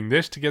Jays doing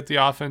this to get the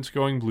offense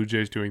going, Blue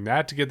Jays doing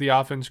that to get the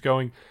offense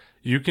going.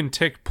 You can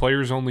tick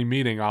players-only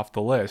meeting off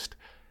the list,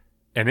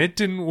 and it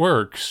didn't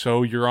work,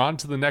 so you're on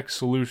to the next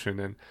solution.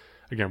 And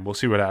again, we'll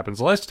see what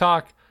happens. Let's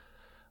talk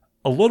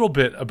a little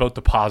bit about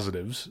the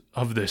positives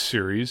of this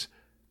series.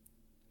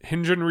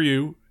 Hyun-Jin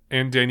Ryu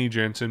and Danny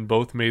Jansen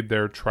both made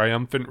their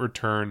triumphant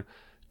return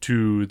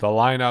to the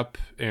lineup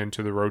and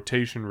to the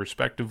rotation,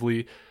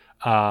 respectively.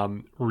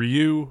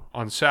 Ryu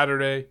on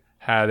Saturday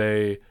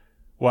had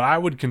what I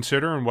would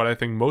consider, and what I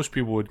think most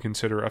people would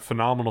consider, a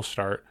phenomenal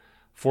start.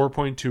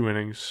 4.2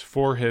 innings,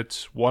 4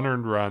 hits, 1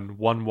 earned run,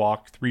 1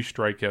 walk, 3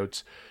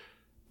 strikeouts.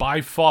 by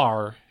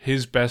far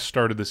his best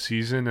start of the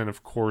season, and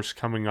of course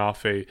coming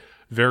off a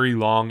very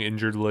long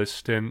injured list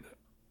stint,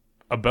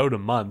 about a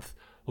month,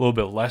 a little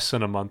bit less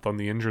than a month on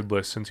the injured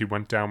list since he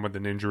went down with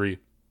an injury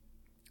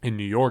in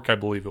New York, I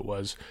believe it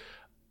was.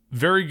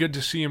 Very good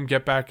to see him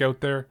get back out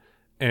there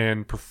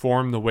and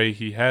perform the way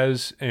he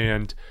has.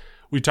 And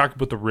we talked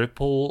about the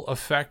ripple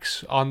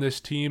effects on this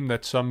team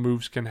that some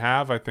moves can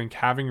have. I think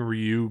having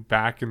Ryu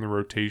back in the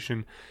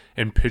rotation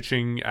and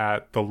pitching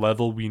at the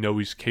level we know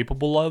he's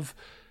capable of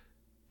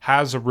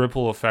has a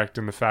ripple effect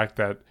in the fact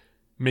that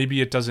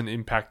maybe it doesn't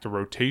impact the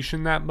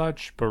rotation that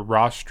much, but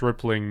Ross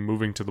Stripling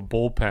moving to the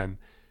bullpen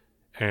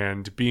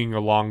and being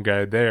a long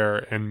guy there,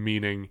 and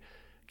meaning,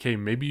 okay,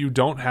 maybe you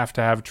don't have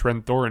to have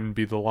Trent Thornton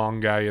be the long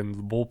guy in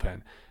the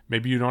bullpen.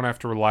 Maybe you don't have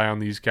to rely on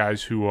these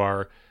guys who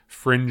are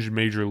fringe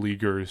major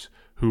leaguers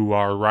who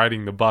are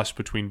riding the bus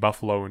between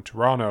Buffalo and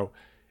Toronto.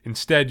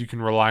 Instead, you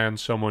can rely on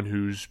someone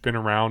who's been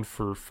around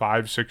for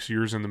 5-6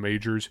 years in the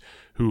majors,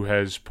 who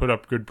has put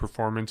up good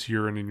performance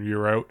year in and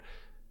year out.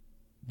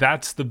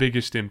 That's the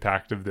biggest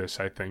impact of this,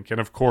 I think.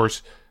 And of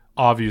course,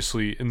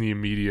 obviously, in the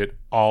immediate,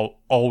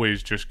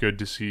 always just good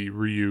to see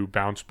Ryu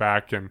bounce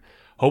back and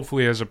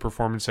hopefully has a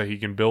performance that he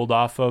can build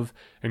off of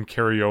and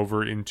carry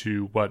over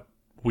into what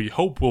we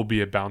hope will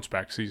be a bounce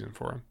back season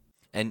for him.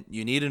 And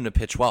you need him to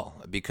pitch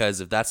well, because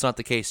if that's not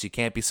the case, you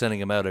can't be sending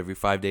him out every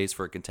 5 days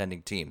for a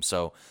contending team.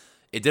 So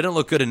it didn't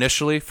look good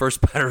initially.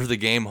 First batter of the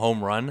game,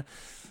 home run.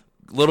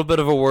 A little bit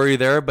of a worry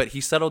there, but he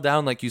settled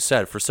down, like you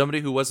said. For somebody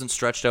who wasn't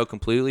stretched out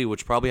completely,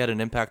 which probably had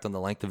an impact on the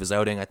length of his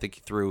outing, I think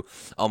he threw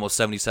almost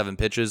 77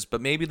 pitches,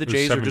 but maybe the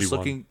Jays are just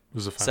looking... It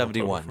was a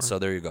 71, so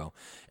there you go.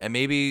 And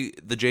maybe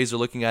the Jays are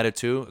looking at it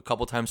too, a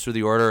couple times through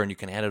the order, and you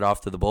can hand it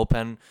off to the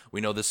bullpen. We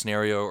know the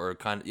scenario,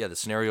 the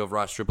scenario of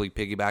Ross Stripling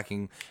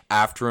piggybacking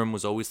after him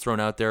was always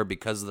thrown out there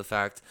because of the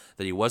fact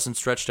that he wasn't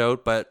stretched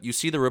out, but you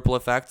see the ripple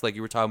effect, like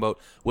you were talking about,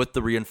 with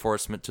the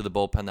reinforcement to the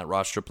bullpen that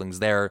Ross Stripling's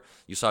there.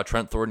 You saw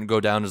Trent Thornton go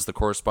down as the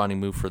corresponding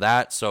move for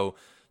that, so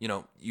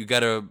you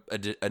get an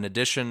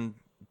addition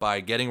by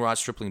getting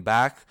Ross Stripling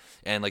back,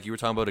 and like you were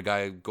talking about, a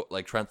guy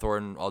like Trent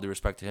Thornton, all due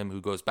respect to him,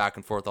 who goes back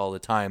and forth all the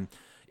time.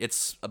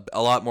 It's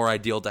a lot more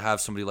ideal to have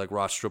somebody like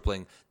Ross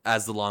Stripling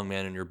as the long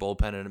man in your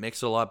bullpen, and it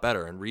makes it a lot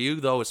better. And Ryu,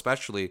 though,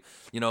 especially,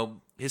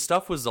 his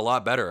stuff was a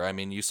lot better. I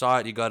mean, you saw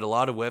it. He got a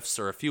lot of whiffs,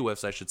 or a few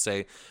whiffs, I should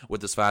say, with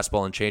this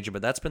fastball and changeup.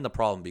 But that's been the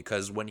problem,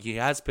 because when he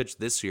has pitched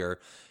this year,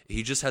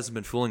 he just hasn't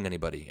been fooling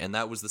anybody. And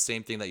that was the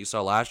same thing that you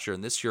saw last year.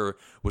 And this year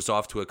was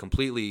off to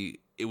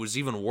it was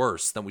even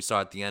worse than we saw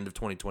at the end of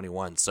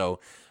 2021. So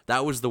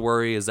that was the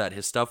worry, is that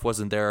his stuff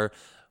wasn't there.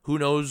 Who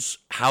knows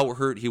how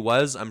hurt he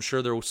was? I'm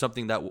sure there was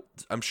something that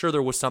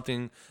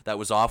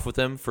was off with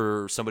him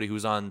for somebody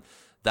who's on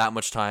that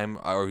much time,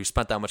 or who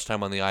spent that much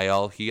time on the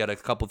IL. He had a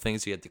couple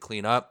things he had to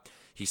clean up.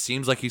 He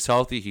seems like he's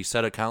healthy. He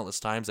said it countless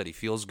times that he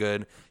feels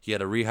good. He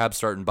had a rehab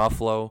start in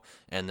Buffalo,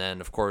 and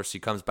then, of course, he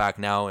comes back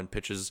now and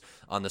pitches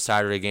on the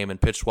Saturday game and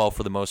pitched well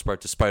for the most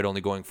part, despite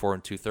only going 4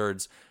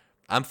 2/3.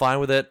 I'm fine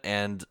with it,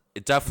 and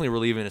it's definitely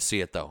relieving to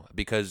see it, though,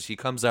 because he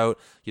comes out,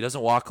 he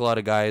doesn't walk a lot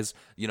of guys.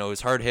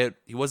 His hard hit,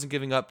 he wasn't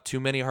giving up too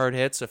many hard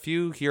hits, a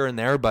few here and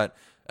there, but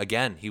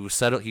again, he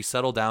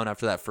settled down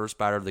after that first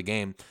batter of the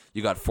game.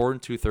 You got 4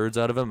 2/3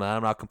 out of him, and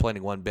I'm not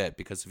complaining one bit,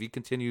 because if he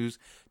continues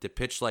to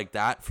pitch like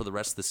that for the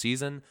rest of the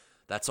season,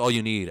 that's all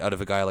you need out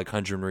of a guy like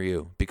Hyun-Jin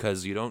Ryu,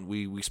 because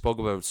we spoke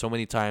about it so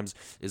many times,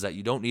 is that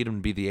you don't need him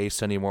to be the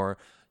ace anymore.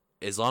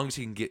 As long as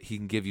he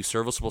can give you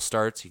serviceable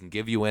starts, he can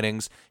give you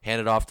innings,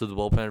 hand it off to the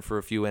bullpen for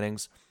a few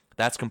innings,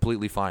 that's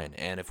completely fine.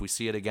 And if we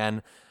see it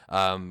again,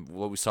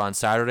 what we saw on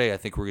Saturday, I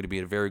think we're going to be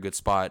in a very good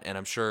spot. And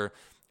I'm sure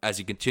as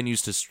he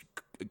continues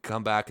to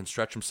come back and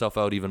stretch himself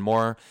out even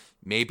more,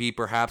 maybe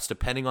perhaps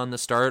depending on the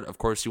start, of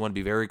course you want to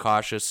be very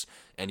cautious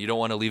and you don't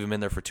want to leave him in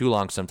there for too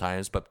long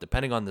sometimes, but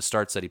depending on the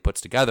starts that he puts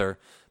together,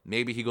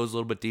 maybe he goes a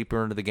little bit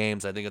deeper into the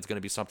games. I think it's going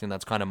to be something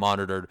that's kind of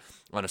monitored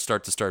on a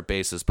start-to-start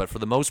basis. But for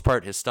the most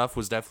part, his stuff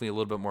was definitely a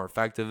little bit more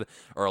effective,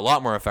 or a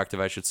lot more effective,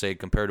 I should say,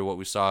 compared to what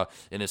we saw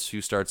in his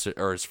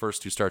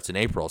first 2 starts in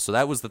April. So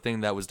that was the thing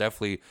that was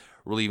definitely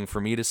relieving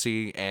for me to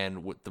see.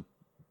 And with the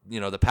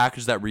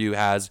package that Ryu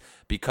has,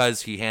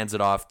 because he hands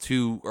it off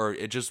or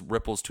it just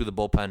ripples to the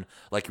bullpen,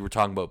 like you were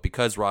talking about,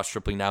 because Ross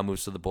Stripling now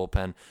moves to the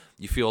bullpen,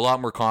 you feel a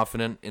lot more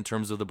confident in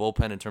terms of the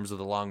bullpen, in terms of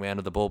the long man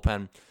of the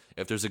bullpen.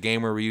 If there's a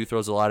game where Ryu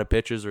throws a lot of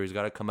pitches, or he's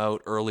got to come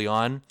out early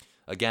on,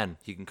 again,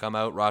 he can come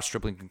out, Ross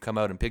Stripling can come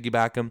out and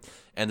piggyback him,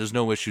 and there's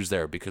no issues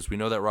there, because we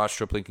know that Ross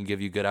Stripling can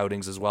give you good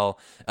outings as well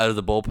out of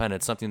the bullpen.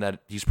 It's something that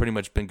he's pretty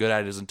much been good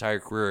at his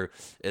entire career,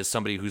 as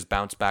somebody who's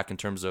bounced back in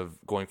terms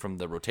of going from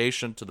the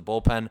rotation to the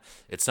bullpen.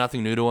 It's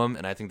nothing new to him,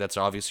 and I think that's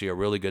obviously a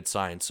really good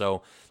sign.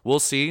 So we'll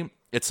see.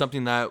 It's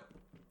something that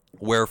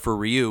where for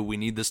Ryu, we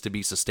need this to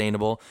be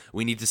sustainable.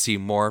 We need to see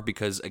more,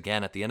 because,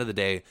 again, at the end of the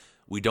day,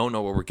 we don't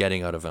know what we're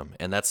getting out of him.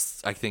 And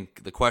that's, I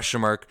think, the question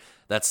mark.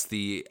 That's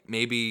the,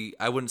 maybe,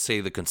 I wouldn't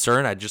say the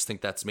concern. I just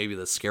think that's maybe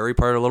the scary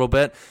part a little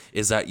bit,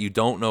 is that you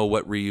don't know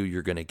what Ryu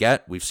you're going to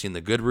get. We've seen the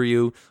good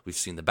Ryu. We've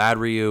seen the bad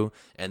Ryu.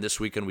 And this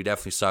weekend, we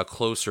definitely saw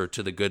closer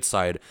to the good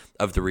side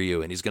of the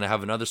Ryu. And he's going to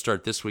have another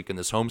start this week in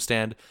this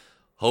homestand.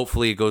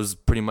 Hopefully it goes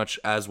pretty much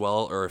as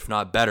well, or if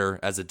not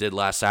better, as it did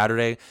last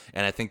Saturday.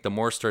 And I think the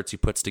more starts he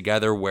puts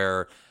together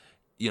where,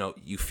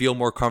 you feel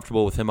more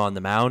comfortable with him on the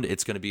mound,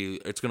 it's going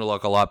to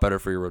look a lot better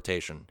for your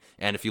rotation.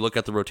 And if you look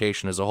at the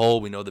rotation as a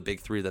whole, we know the big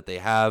three that they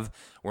have.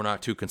 We're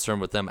not too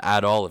concerned with them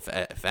at all,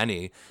 if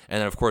any.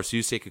 And then, of course,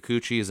 Yusei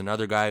Kikuchi is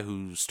another guy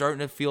who's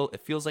starting to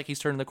it feels like he's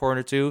turning the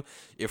corner too.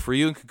 If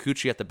Ryu and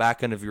Kikuchi at the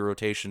back end of your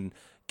rotation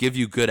give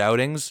you good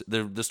outings,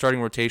 the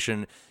starting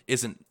rotation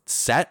isn't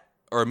set.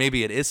 Or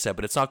maybe it is set,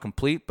 but it's not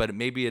complete. But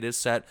maybe it is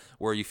set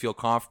where you feel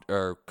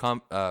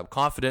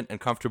confident and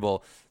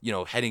comfortable,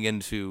 heading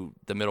into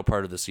the middle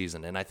part of the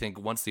season. And I think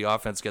once the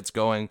offense gets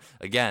going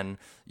again,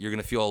 you're going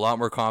to feel a lot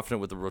more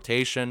confident with the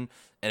rotation,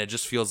 and it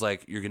just feels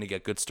like you're going to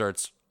get good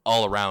starts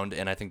all around.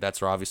 And I think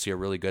that's obviously a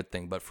really good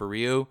thing. But for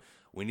Ryu,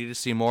 we need to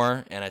see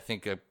more, and I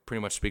think I pretty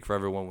much speak for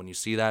everyone when you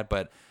see that.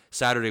 But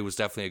Saturday was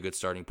definitely a good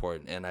starting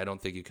point, and I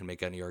don't think you can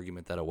make any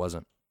argument that it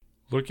wasn't.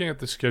 Looking at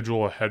the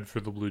schedule ahead for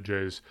the Blue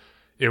Jays,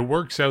 it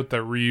works out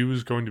that Ryu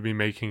is going to be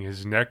making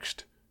his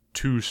next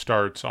 2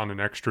 starts on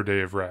an extra day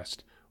of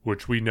rest,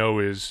 which we know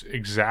is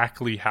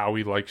exactly how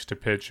he likes to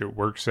pitch. It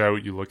works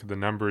out. You look at the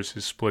numbers,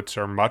 his splits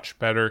are much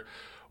better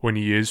when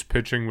he is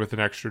pitching with an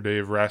extra day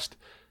of rest.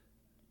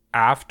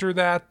 After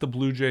that, the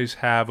Blue Jays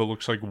have, it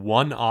looks like,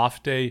 1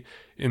 off day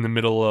in the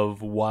middle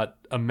of what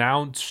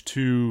amounts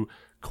to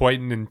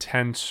quite an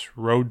intense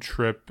road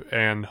trip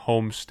and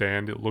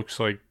homestand. It looks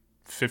like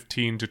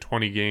 15 to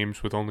 20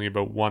 games with only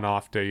about 1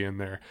 off day in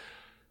there.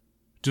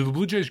 Do the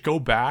Blue Jays go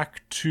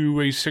back to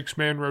a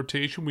 6-man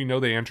rotation? We know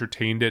they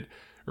entertained it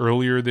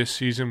earlier this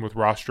season with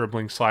Ross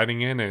Stripling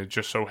sliding in, and it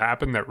just so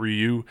happened that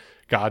Ryu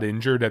got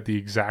injured at the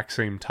exact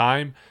same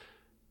time.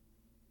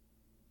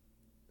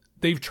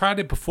 They've tried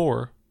it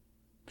before.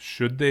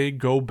 Should they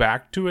go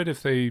back to it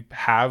if they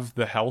have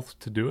the health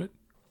to do it?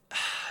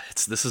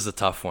 This is a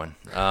tough one.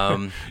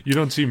 You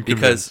don't seem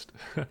convinced.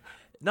 Because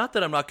not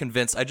that I'm not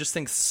convinced. I just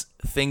think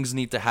things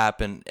need to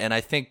happen, and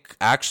I think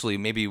actually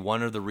maybe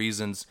one of the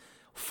reasons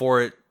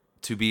for it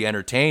to be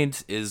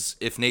entertained is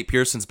if Nate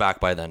Pearson's back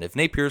by then. If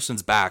Nate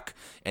Pearson's back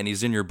and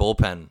he's in your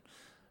bullpen,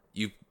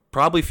 you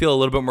probably feel a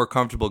little bit more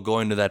comfortable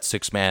going to that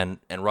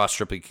 6-man, and Ross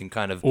Stripling can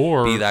kind of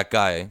be that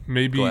guy.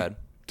 Maybe, go ahead.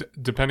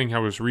 Depending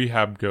how his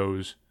rehab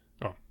goes,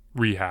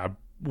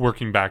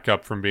 working back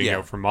up from being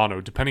out from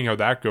mono, depending how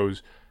that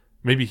goes,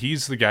 maybe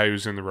he's the guy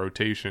who's in the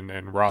rotation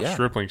and Ross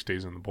Stripling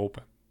stays in the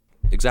bullpen.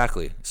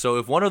 Exactly. So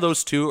if one of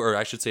those two, or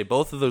I should say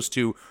both of those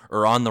two,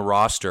 are on the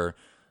roster,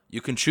 you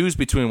can choose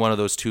between one of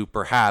those two,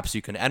 perhaps.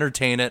 You can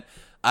entertain it.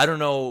 I don't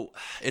know.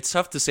 It's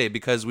tough to say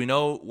because we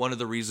know one of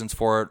the reasons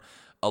for it,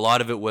 a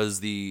lot of it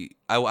was I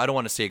don't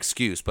want to say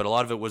excuse, but a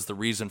lot of it was the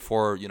reason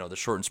for, the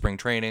shortened spring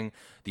training.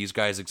 These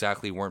guys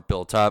exactly weren't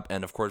built up.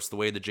 And, of course, the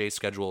way the Jays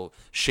schedule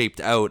shaped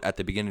out at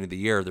the beginning of the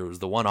year, there was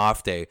the 1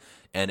 off day,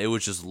 and it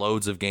was just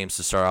loads of games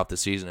to start off the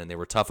season, and they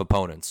were tough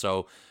opponents.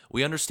 So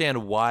we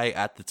understand why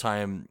at the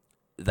time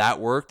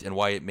that worked and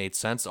why it made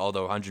sense,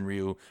 although Hyun-Jin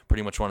Ryu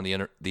pretty much won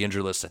the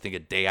injury list, I think, a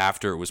day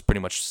after it was pretty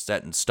much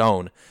set in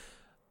stone.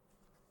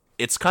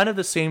 It's kind of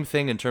the same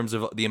thing in terms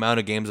of the amount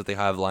of games that they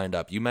have lined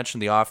up. You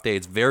mentioned the off day.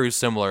 It's very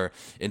similar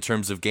in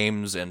terms of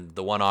games and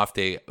the 1 off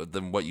day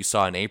than what you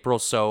saw in April.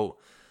 So,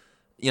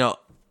 I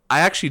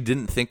actually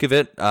didn't think of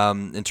it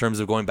in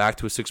terms of going back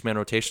to a 6-man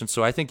rotation.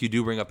 So I think you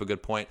do bring up a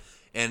good point.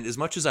 And as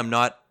much as I'm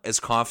not as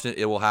confident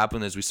it will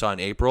happen as we saw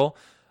in April,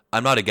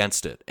 I'm not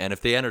against it. And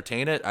if they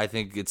entertain it, I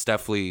think it's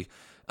definitely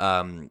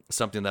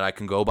something that I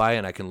can go by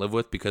and I can live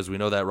with, because we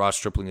know that Ross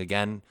Stripling,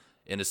 again,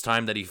 in his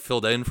time that he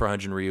filled in for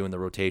Hyun-Jin Ryu in the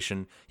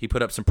rotation, he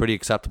put up some pretty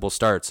acceptable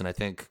starts. And I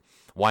think,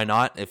 why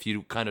not, if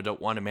you kind of don't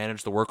want to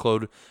manage the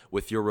workload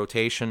with your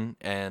rotation?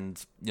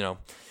 And,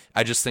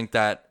 I just think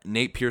that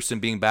Nate Pearson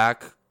being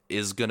back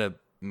is going to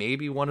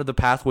maybe one of the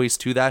pathways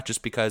to that,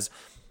 just because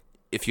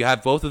if you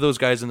have both of those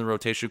guys in the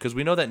rotation, because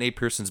we know that Nate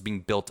Pearson's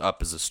being built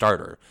up as a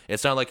starter.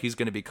 It's not like he's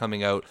going to be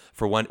coming out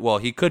for one. Well,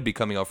 he could be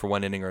coming out for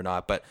 1 inning or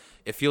not, but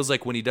it feels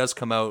like when he does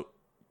come out,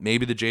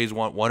 maybe the Jays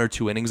want 1 or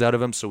 2 innings out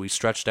of him, so he's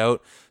stretched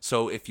out.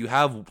 So if you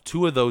have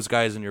 2 of those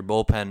guys in your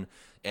bullpen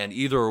and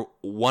either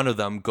one of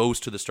them goes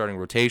to the starting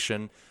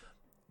rotation,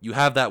 you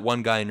have that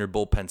one guy in your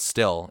bullpen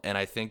still. And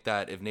I think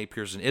that if Nate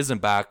Pearson isn't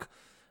back,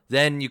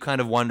 then you kind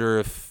of wonder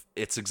if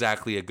it's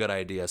exactly a good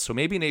idea. So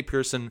maybe Nate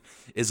Pearson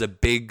is a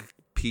big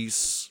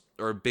piece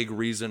or a big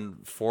reason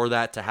for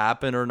that to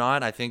happen or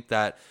not. I think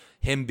that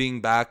him being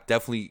back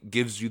definitely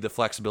gives you the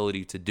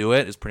flexibility to do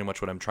it, is pretty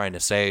much what I'm trying to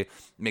say. It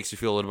makes you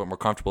feel a little bit more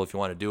comfortable if you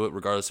want to do it,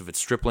 regardless if it's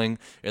Stripling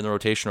in the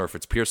rotation or if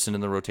it's Pearson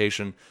in the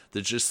rotation.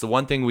 That's just the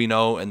one thing we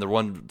know, and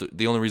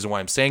the only reason why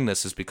I'm saying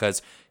this is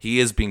because he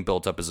is being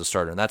built up as a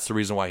starter, and that's the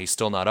reason why he's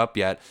still not up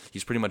yet.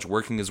 He's pretty much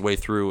working his way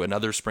through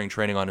another spring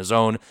training on his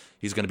own.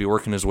 He's going to be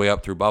working his way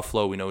up through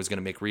Buffalo. We know he's going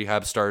to make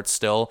rehab starts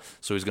still,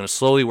 so he's going to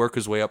slowly work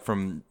his way up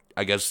from,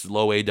 I guess,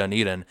 low A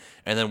Dunedin,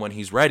 and then when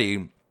he's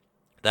ready,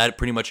 that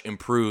pretty much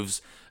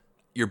improves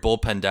your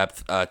bullpen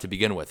depth to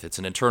begin with. It's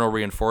an internal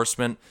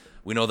reinforcement.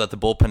 We know that the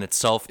bullpen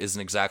itself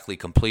isn't exactly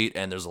complete,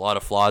 and there's a lot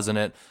of flaws in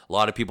it. A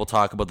lot of people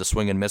talk about the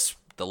swing and miss,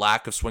 the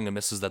lack of swing and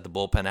misses that the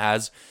bullpen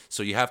has.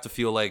 So you have to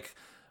feel like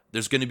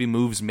there's going to be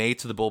moves made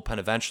to the bullpen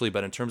eventually,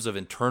 but in terms of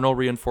internal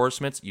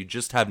reinforcements, you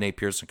just have Nate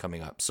Pearson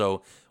coming up.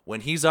 So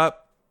when he's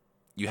up,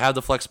 you have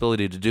the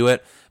flexibility to do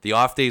it. The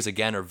off days,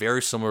 again, are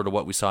very similar to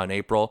what we saw in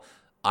April.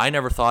 I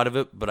never thought of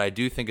it, but I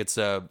do think it's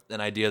an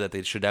idea that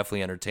they should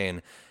definitely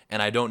entertain.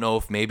 And I don't know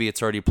if maybe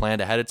it's already planned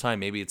ahead of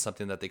time. Maybe it's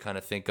something that they kind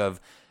of think of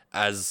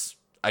as,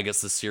 I guess,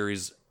 the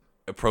series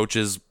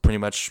approaches pretty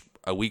much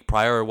a week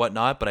prior or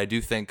whatnot. But I do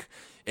think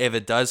if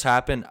it does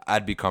happen,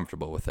 I'd be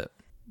comfortable with it.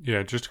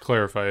 Yeah, just to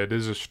clarify, it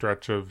is a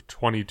stretch of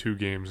 22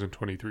 games in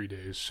 23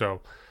 days.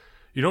 So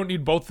you don't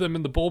need both of them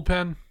in the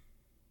bullpen.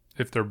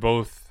 If they're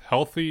both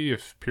healthy,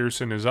 if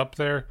Pearson is up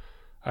there,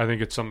 I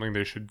think it's something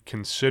they should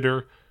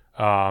consider.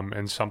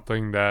 And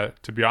something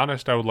that, to be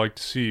honest, I would like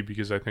to see,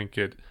 because I think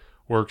it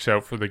works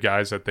out for the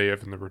guys that they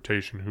have in the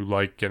rotation who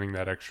like getting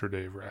that extra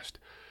day of rest.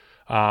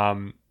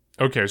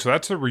 Okay, so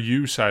that's the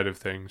Ryu side of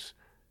things.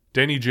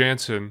 Danny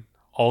Jansen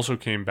also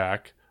came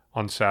back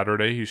on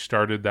Saturday. He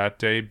started that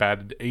day,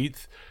 batted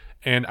 8th.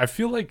 And I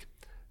feel like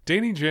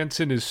Danny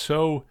Jansen is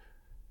so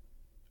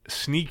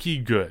sneaky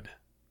good.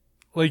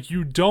 Like,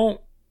 you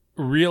don't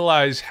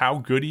realize how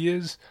good he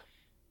is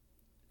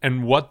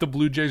and what the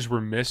Blue Jays were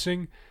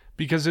missing,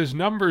 because his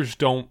numbers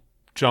don't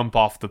jump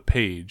off the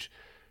page.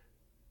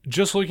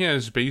 Just looking at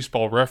his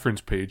baseball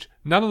reference page,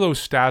 none of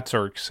those stats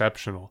are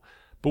exceptional.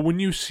 But when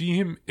you see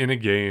him in a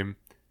game,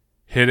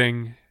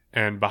 hitting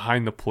and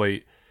behind the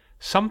plate,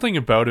 something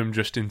about him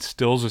just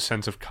instills a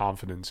sense of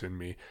confidence in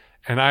me.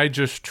 And I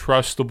just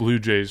trust the Blue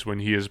Jays when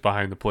he is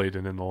behind the plate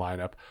and in the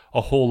lineup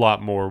a whole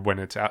lot more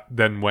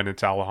than when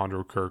it's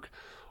Alejandro Kirk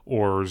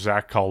or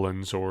Zach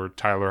Collins or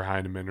Tyler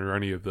Heineman or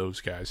any of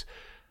those guys.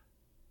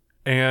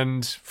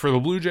 And for the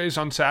Blue Jays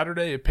on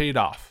Saturday, it paid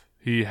off.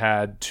 He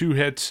had 2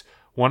 hits,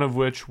 one of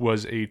which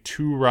was a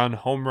 2-run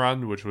home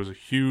run, which was a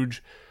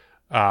huge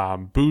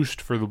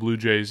boost for the Blue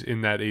Jays in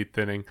that 8th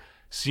inning.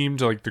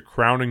 Seemed like the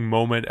crowning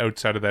moment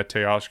outside of that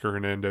Teoscar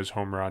Hernandez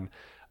home run.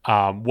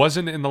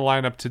 Wasn't in the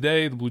lineup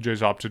today. The Blue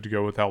Jays opted to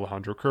go with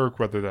Alejandro Kirk,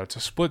 whether that's a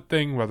split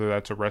thing, whether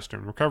that's a rest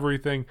and recovery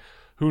thing.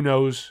 Who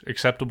knows?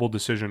 Acceptable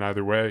decision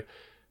either way.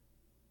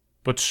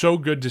 But so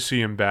good to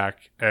see him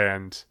back,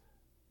 and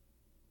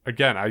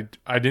again,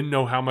 I didn't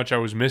know how much I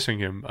was missing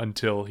him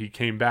until he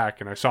came back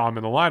and I saw him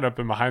in the lineup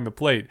and behind the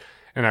plate,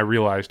 and I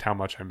realized how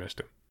much I missed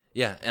him.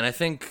 Yeah, and I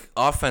think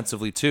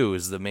offensively too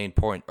is the main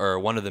point, or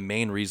one of the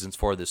main reasons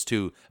for this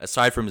too,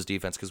 aside from his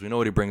defense, because we know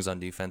what he brings on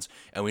defense,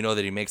 and we know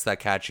that he makes that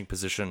catching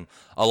position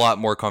a lot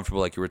more comfortable,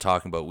 like you were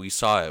talking about. We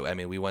saw it. I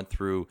mean, we went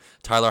through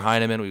Tyler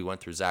Heineman, we went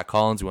through Zach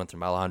Collins, we went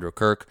through Alejandro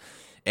Kirk,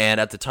 and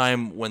at the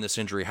time when this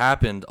injury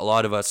happened, a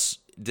lot of us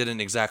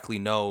didn't exactly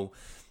know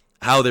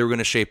how they were going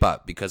to shape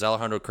up, because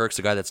Alejandro Kirk's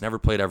a guy that's never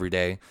played every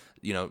day.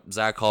 You know,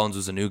 Zach Collins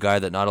was a new guy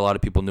that not a lot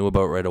of people knew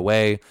about right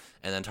away.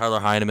 And then Tyler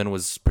Heineman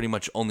was pretty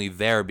much only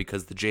there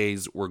because the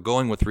Jays were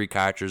going with 3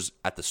 catchers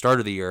at the start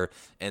of the year,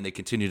 and they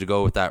continued to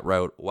go with that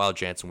route while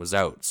Jansen was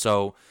out.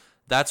 So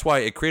that's why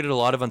it created a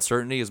lot of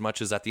uncertainty, as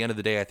much as at the end of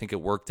the day, I think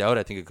it worked out.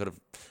 I think it could have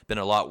been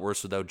a lot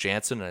worse without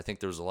Jansen, and I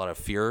think there was a lot of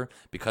fear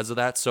because of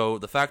that. So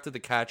the fact that the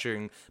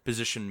catching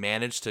position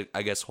managed to,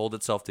 I guess, hold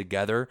itself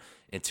together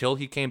until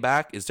he came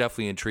back is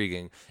definitely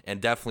intriguing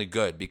and definitely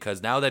good,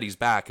 because now that he's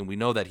back, and we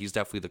know that he's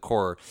definitely the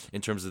core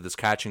in terms of this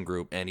catching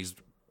group, and he's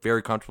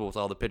very comfortable with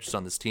all the pitchers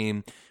on this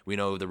team. We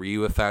know the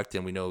Ryu effect,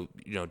 and we know,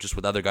 just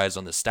with other guys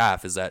on the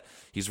staff, is that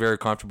he's very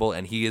comfortable,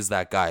 and he is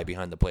that guy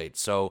behind the plate.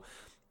 So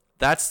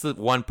that's the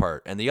one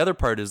part. And the other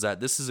part is that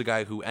this is a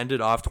guy who ended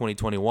off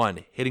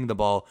 2021 hitting the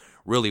ball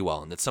really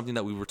well. And it's something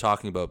that we were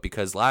talking about,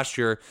 because last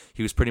year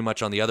he was pretty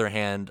much on the other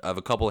hand of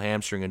a couple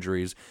hamstring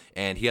injuries,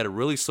 and he had a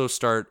really slow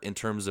start in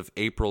terms of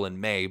April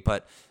and May.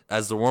 But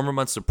as the warmer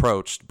months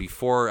approached,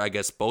 before, I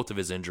guess, both of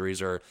his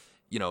injuries, or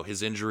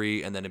his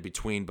injury and then in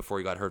between before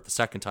he got hurt the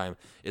second time,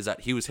 is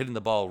that he was hitting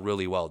the ball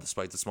really well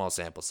despite the small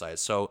sample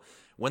size. So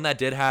when that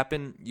did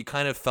happen, you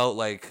kind of felt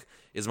like,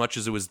 as much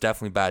as it was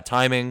definitely bad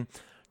timing,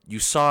 you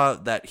saw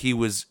that he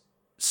was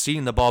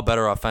seeing the ball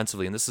better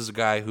offensively. And this is a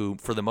guy who,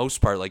 for the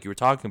most part, like you were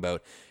talking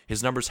about,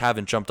 his numbers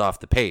haven't jumped off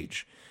the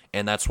page.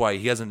 And that's why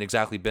he hasn't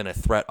exactly been a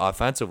threat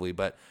offensively.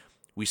 But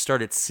we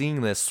started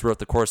seeing this throughout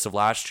the course of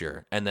last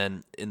year. And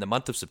then in the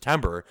month of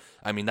September,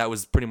 I mean, that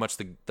was pretty much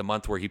the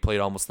month where he played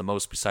almost the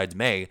most besides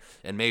May.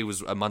 And May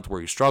was a month where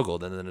he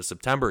struggled. And then in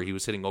September, he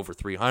was hitting over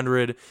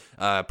 300,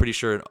 pretty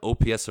sure an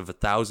OPS of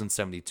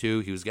 1,072.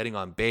 He was getting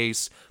on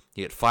base.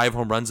 He had 5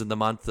 home runs in the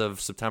month of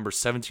September,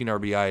 17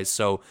 RBIs.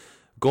 So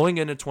going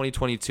into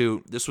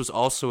 2022, this was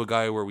also a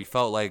guy where we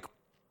felt like,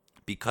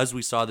 because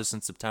we saw this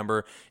in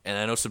September, and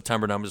I know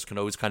September numbers can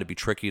always kind of be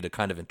tricky to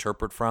kind of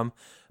interpret from,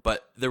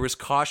 but there was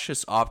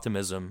cautious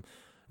optimism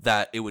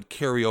that it would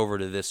carry over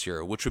to this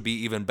year, which would be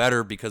even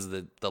better because of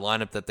the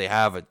lineup that they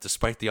have,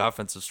 despite the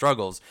offensive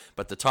struggles.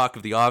 But the talk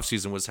of the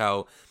offseason was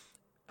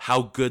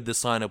how good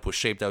this lineup was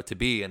shaped out to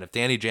be. And if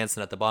Danny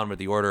Jansen at the bottom of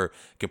the order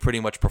can pretty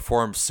much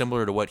perform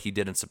similar to what he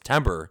did in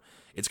September,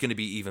 it's going to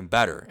be even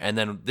better. And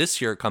then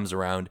this year comes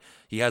around,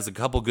 he has a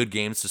couple good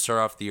games to start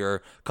off the year,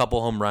 a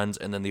couple home runs,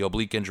 and then the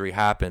oblique injury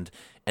happened.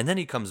 And then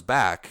he comes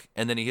back,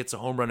 and then he hits a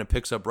home run and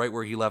picks up right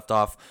where he left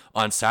off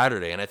on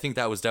Saturday. And I think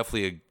that was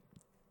definitely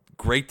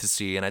great to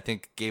see, and I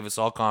think gave us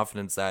all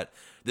confidence that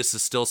this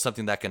is still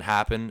something that can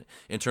happen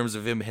in terms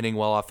of him hitting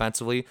well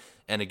offensively.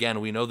 And again,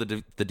 we know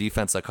the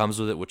defense that comes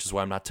with it, which is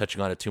why I'm not touching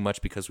on it too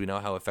much, because we know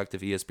how effective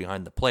he is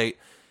behind the plate.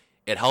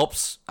 It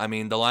helps. I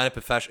mean, the lineup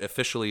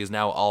officially is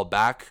now all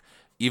back.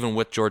 Even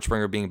with George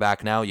Springer being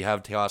back now, you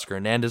have Teoscar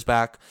Hernandez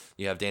back.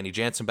 You have Danny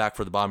Jansen back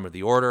for the bottom of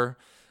the order.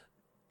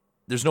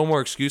 There's no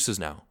more excuses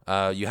now.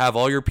 You have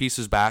all your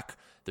pieces back.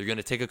 They're going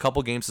to take a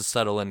couple games to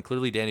settle in.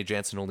 Clearly, Danny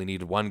Jansen only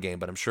needed 1 game,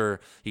 but I'm sure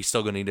he's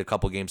still going to need a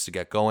couple games to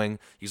get going.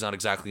 He's not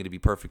exactly going to be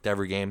perfect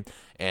every game.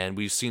 And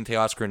we've seen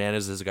Teoscar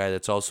Hernandez as a guy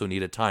that's also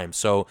needed time.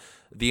 So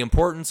the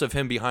importance of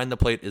him behind the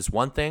plate is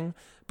one thing,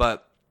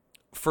 but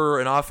for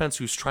an offense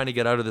who's trying to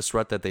get out of this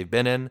rut that they've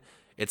been in,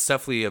 it's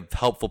definitely a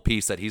helpful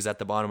piece that he's at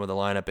the bottom of the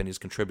lineup and he's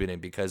contributing,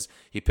 because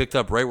he picked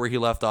up right where he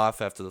left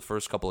off after the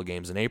first couple of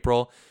games in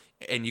April.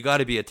 And you got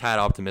to be a tad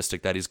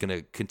optimistic that he's going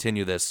to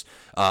continue this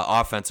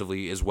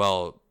offensively as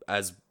well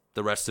as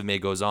the rest of May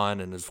goes on,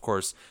 and of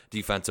course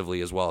defensively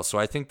as well. So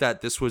I think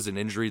that this was an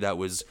injury that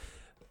was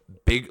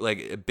big,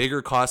 like a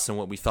bigger cost than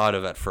what we thought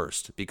of at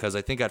first, because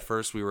I think at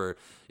first we were,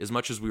 as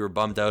much as we were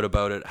bummed out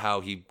about it,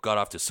 how he got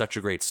off to such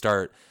a great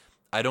start,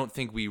 I don't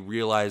think we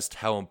realized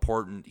how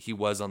important he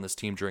was on this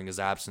team during his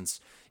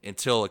absence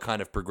until it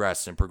kind of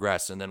progressed and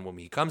progressed. And then when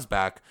he comes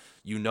back,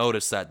 you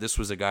notice that this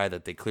was a guy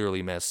that they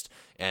clearly missed.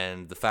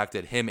 And the fact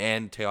that him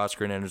and Teoscar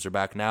Hernandez are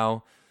back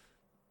now,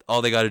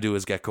 all they got to do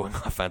is get going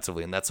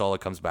offensively. And that's all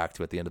it comes back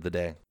to at the end of the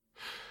day.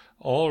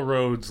 All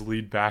roads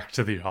lead back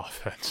to the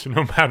offense,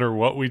 no matter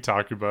what we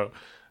talk about,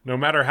 no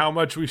matter how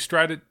much we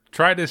try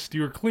to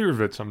steer clear of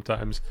it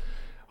sometimes.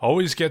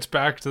 Always gets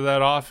back to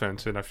that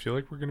offense, and I feel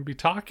like we're going to be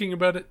talking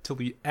about it till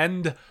the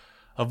end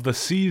of the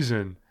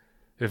season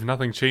if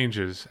nothing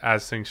changes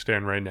as things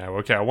stand right now.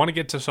 Okay, I want to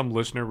get to some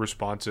listener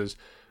responses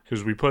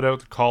because we put out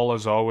the call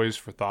as always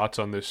for thoughts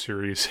on this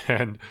series,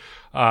 and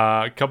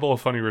a couple of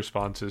funny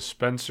responses.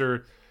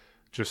 Spencer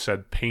just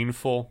said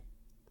painful.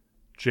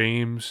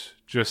 James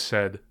just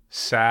said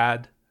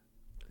sad.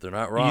 They're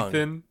not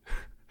wrong.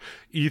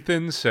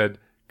 Ethan said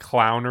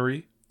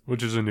clownery,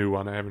 which is a new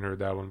one. I haven't heard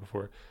that one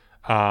before.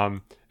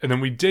 And then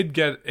we did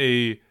get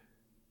a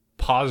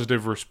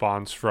positive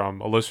response from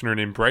a listener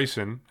named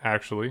Bryson,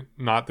 actually.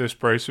 Not this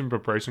Bryson,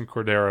 but Bryson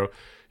Cordero.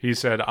 He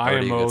said,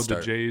 IMO,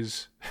 the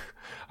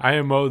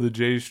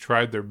Jays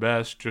tried their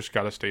best, just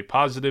got to stay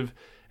positive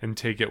and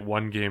take it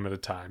one game at a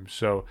time.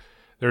 So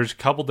there's a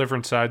couple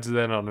different sides of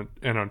that.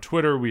 And on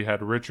Twitter, we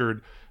had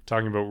Richard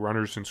talking about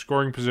runners in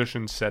scoring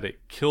position, said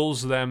it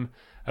kills them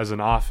as an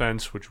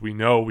offense, which we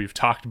know we've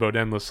talked about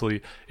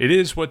endlessly. It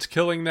is what's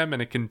killing them,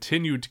 and it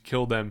continued to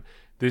kill them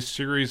this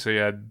series. They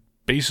had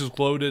bases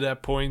loaded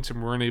at points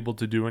and weren't able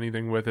to do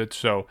anything with it.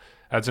 So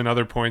that's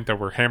another point that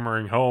we're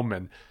hammering home.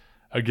 And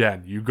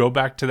again, you go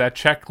back to that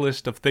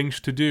checklist of things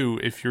to do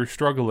if you're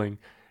struggling.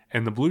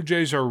 And the Blue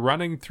Jays are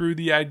running through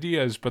the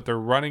ideas, but they're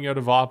running out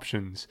of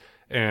options.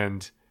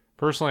 And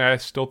personally, I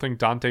still think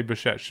Dante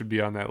Bichette should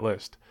be on that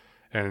list.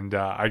 And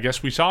I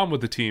guess we saw him with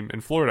the team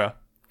in Florida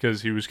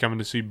because he was coming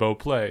to see Bo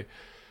play.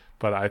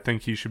 But I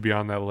think he should be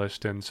on that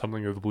list and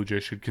something that the Blue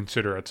Jays should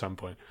consider at some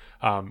point.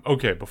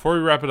 Okay, before we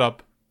wrap it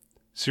up,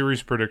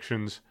 series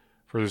predictions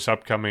for this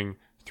upcoming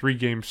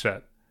 3-game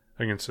set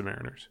against the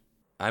Mariners.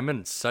 I'm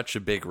in such a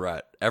big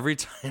rut. Every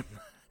time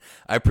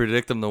I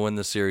predict them to win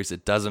the series,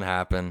 it doesn't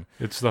happen.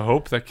 It's the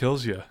hope that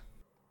kills you.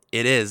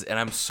 It is, and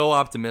I'm so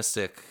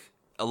optimistic,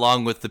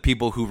 along with the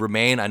people who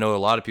remain. I know a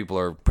lot of people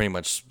are pretty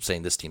much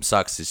saying this team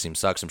sucks, this team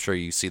sucks. I'm sure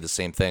you see the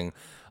same thing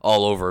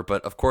all over.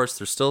 But, of course,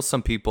 there's still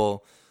some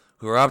people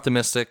who are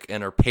optimistic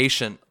and are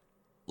patient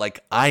like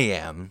I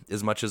am,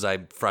 as much as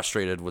I'm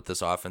frustrated with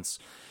this offense,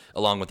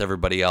 along with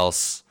everybody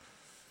else.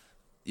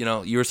 You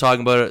know, you were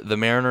talking about it. The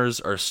Mariners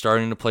are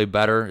starting to play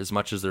better as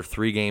much as they're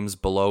 3 games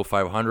below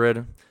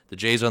 500. The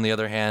Jays, on the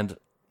other hand,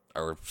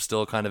 are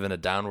still kind of in a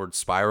downward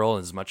spiral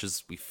as much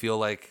as we feel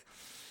like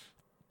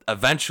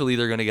eventually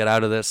they're going to get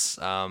out of this.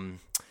 I'll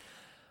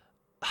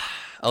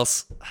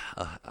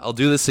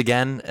do this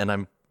again,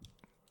 and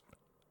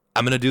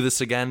I'm going to do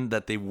this again,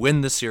 that they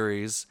win the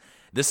series.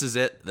 This is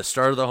it, the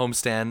start of the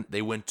homestand.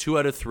 They win 2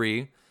 out of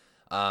 3.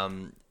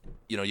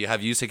 You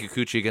have Yusei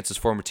Kikuchi against his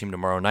former team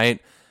tomorrow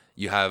night.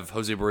 You have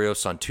Jose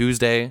Barrios on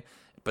Tuesday.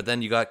 But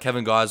then you got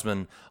Kevin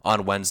Gausman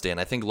on Wednesday. And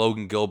I think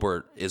Logan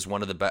Gilbert is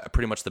one of the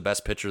pretty much the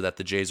best pitcher that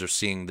the Jays are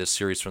seeing this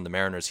series from the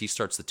Mariners. He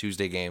starts the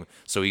Tuesday game.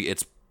 So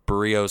it's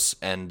Barrios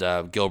and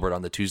Gilbert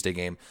on the Tuesday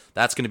game.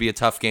 That's going to be a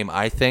tough game,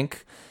 I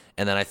think.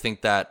 And then I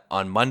think that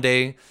on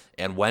Monday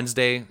and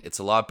Wednesday, it's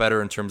a lot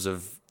better in terms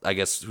of, I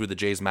guess, who the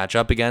Jays match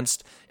up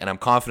against. And I'm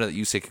confident that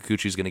Yusei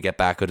Kikuchi is going to get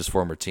back at his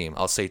former team.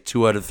 I'll say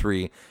 2 out of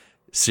 3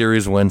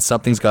 series wins.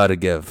 Something's got to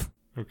give.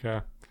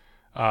 Okay.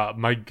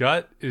 My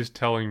gut is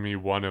telling me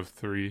 1 of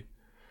 3.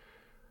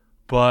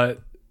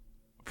 But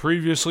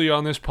previously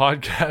on this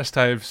podcast,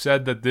 I have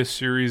said that this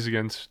series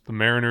against the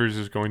Mariners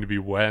is going to be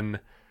when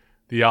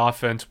the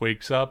offense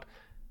wakes up.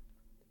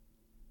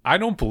 I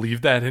don't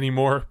believe that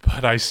anymore,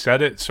 but I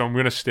said it, so I'm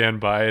going to stand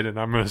by it, and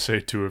I'm going to say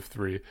 2 of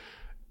 3.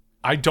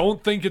 I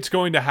don't think it's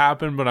going to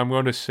happen, but I'm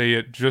going to say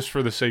it just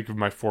for the sake of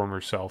my former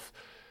self,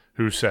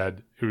 who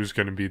said it was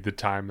going to be the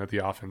time that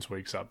the offense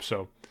wakes up.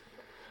 So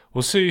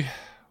we'll see.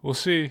 We'll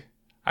see.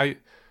 I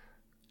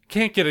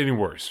can't get any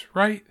worse,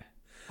 right?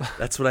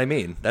 That's what I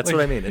mean.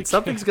 And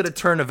something's going to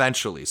turn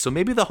eventually. So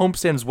maybe the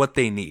homestand is what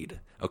they need.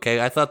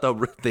 Okay, I thought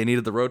they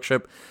needed the road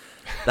trip.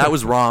 That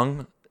was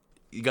wrong.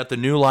 You got the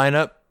new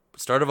lineup.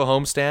 Start of a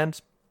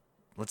homestand.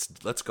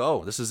 Let's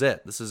go. This is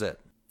it.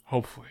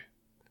 Hopefully.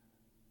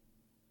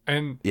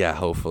 And yeah,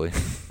 hopefully.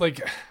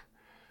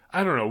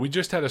 I don't know. We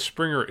just had a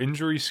Springer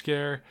injury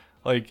scare.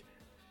 It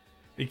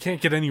can't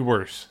get any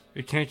worse.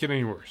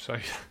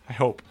 I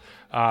hope.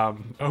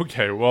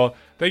 Okay, well,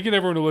 thank you to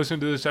everyone who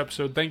listened to this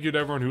episode. Thank you to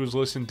everyone who has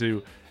listened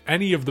to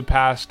any of the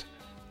past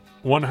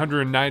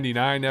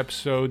 199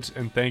 episodes.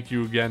 And thank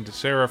you again to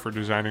Sarah for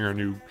designing our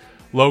new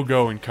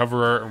logo and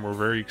cover art, and we're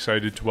very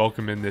excited to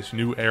welcome in this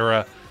new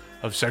era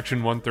of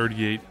Section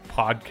 138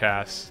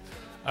 podcasts.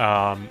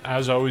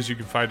 As always, you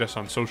can find us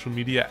on social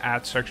media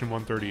at Section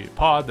 138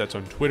 Pod. That's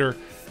on Twitter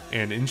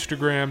and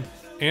Instagram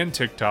and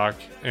TikTok,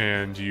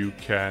 and you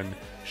can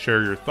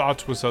share your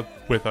thoughts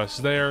with us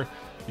there.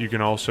 You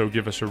can also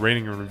give us a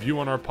rating and review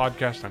on our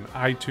podcast on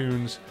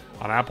iTunes,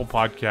 on Apple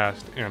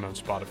Podcast, and on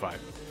Spotify.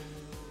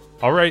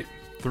 All right,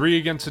 3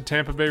 against the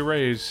Tampa Bay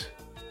Rays.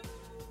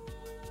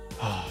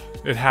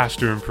 It has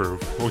to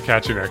improve. We'll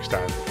catch you next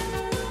time.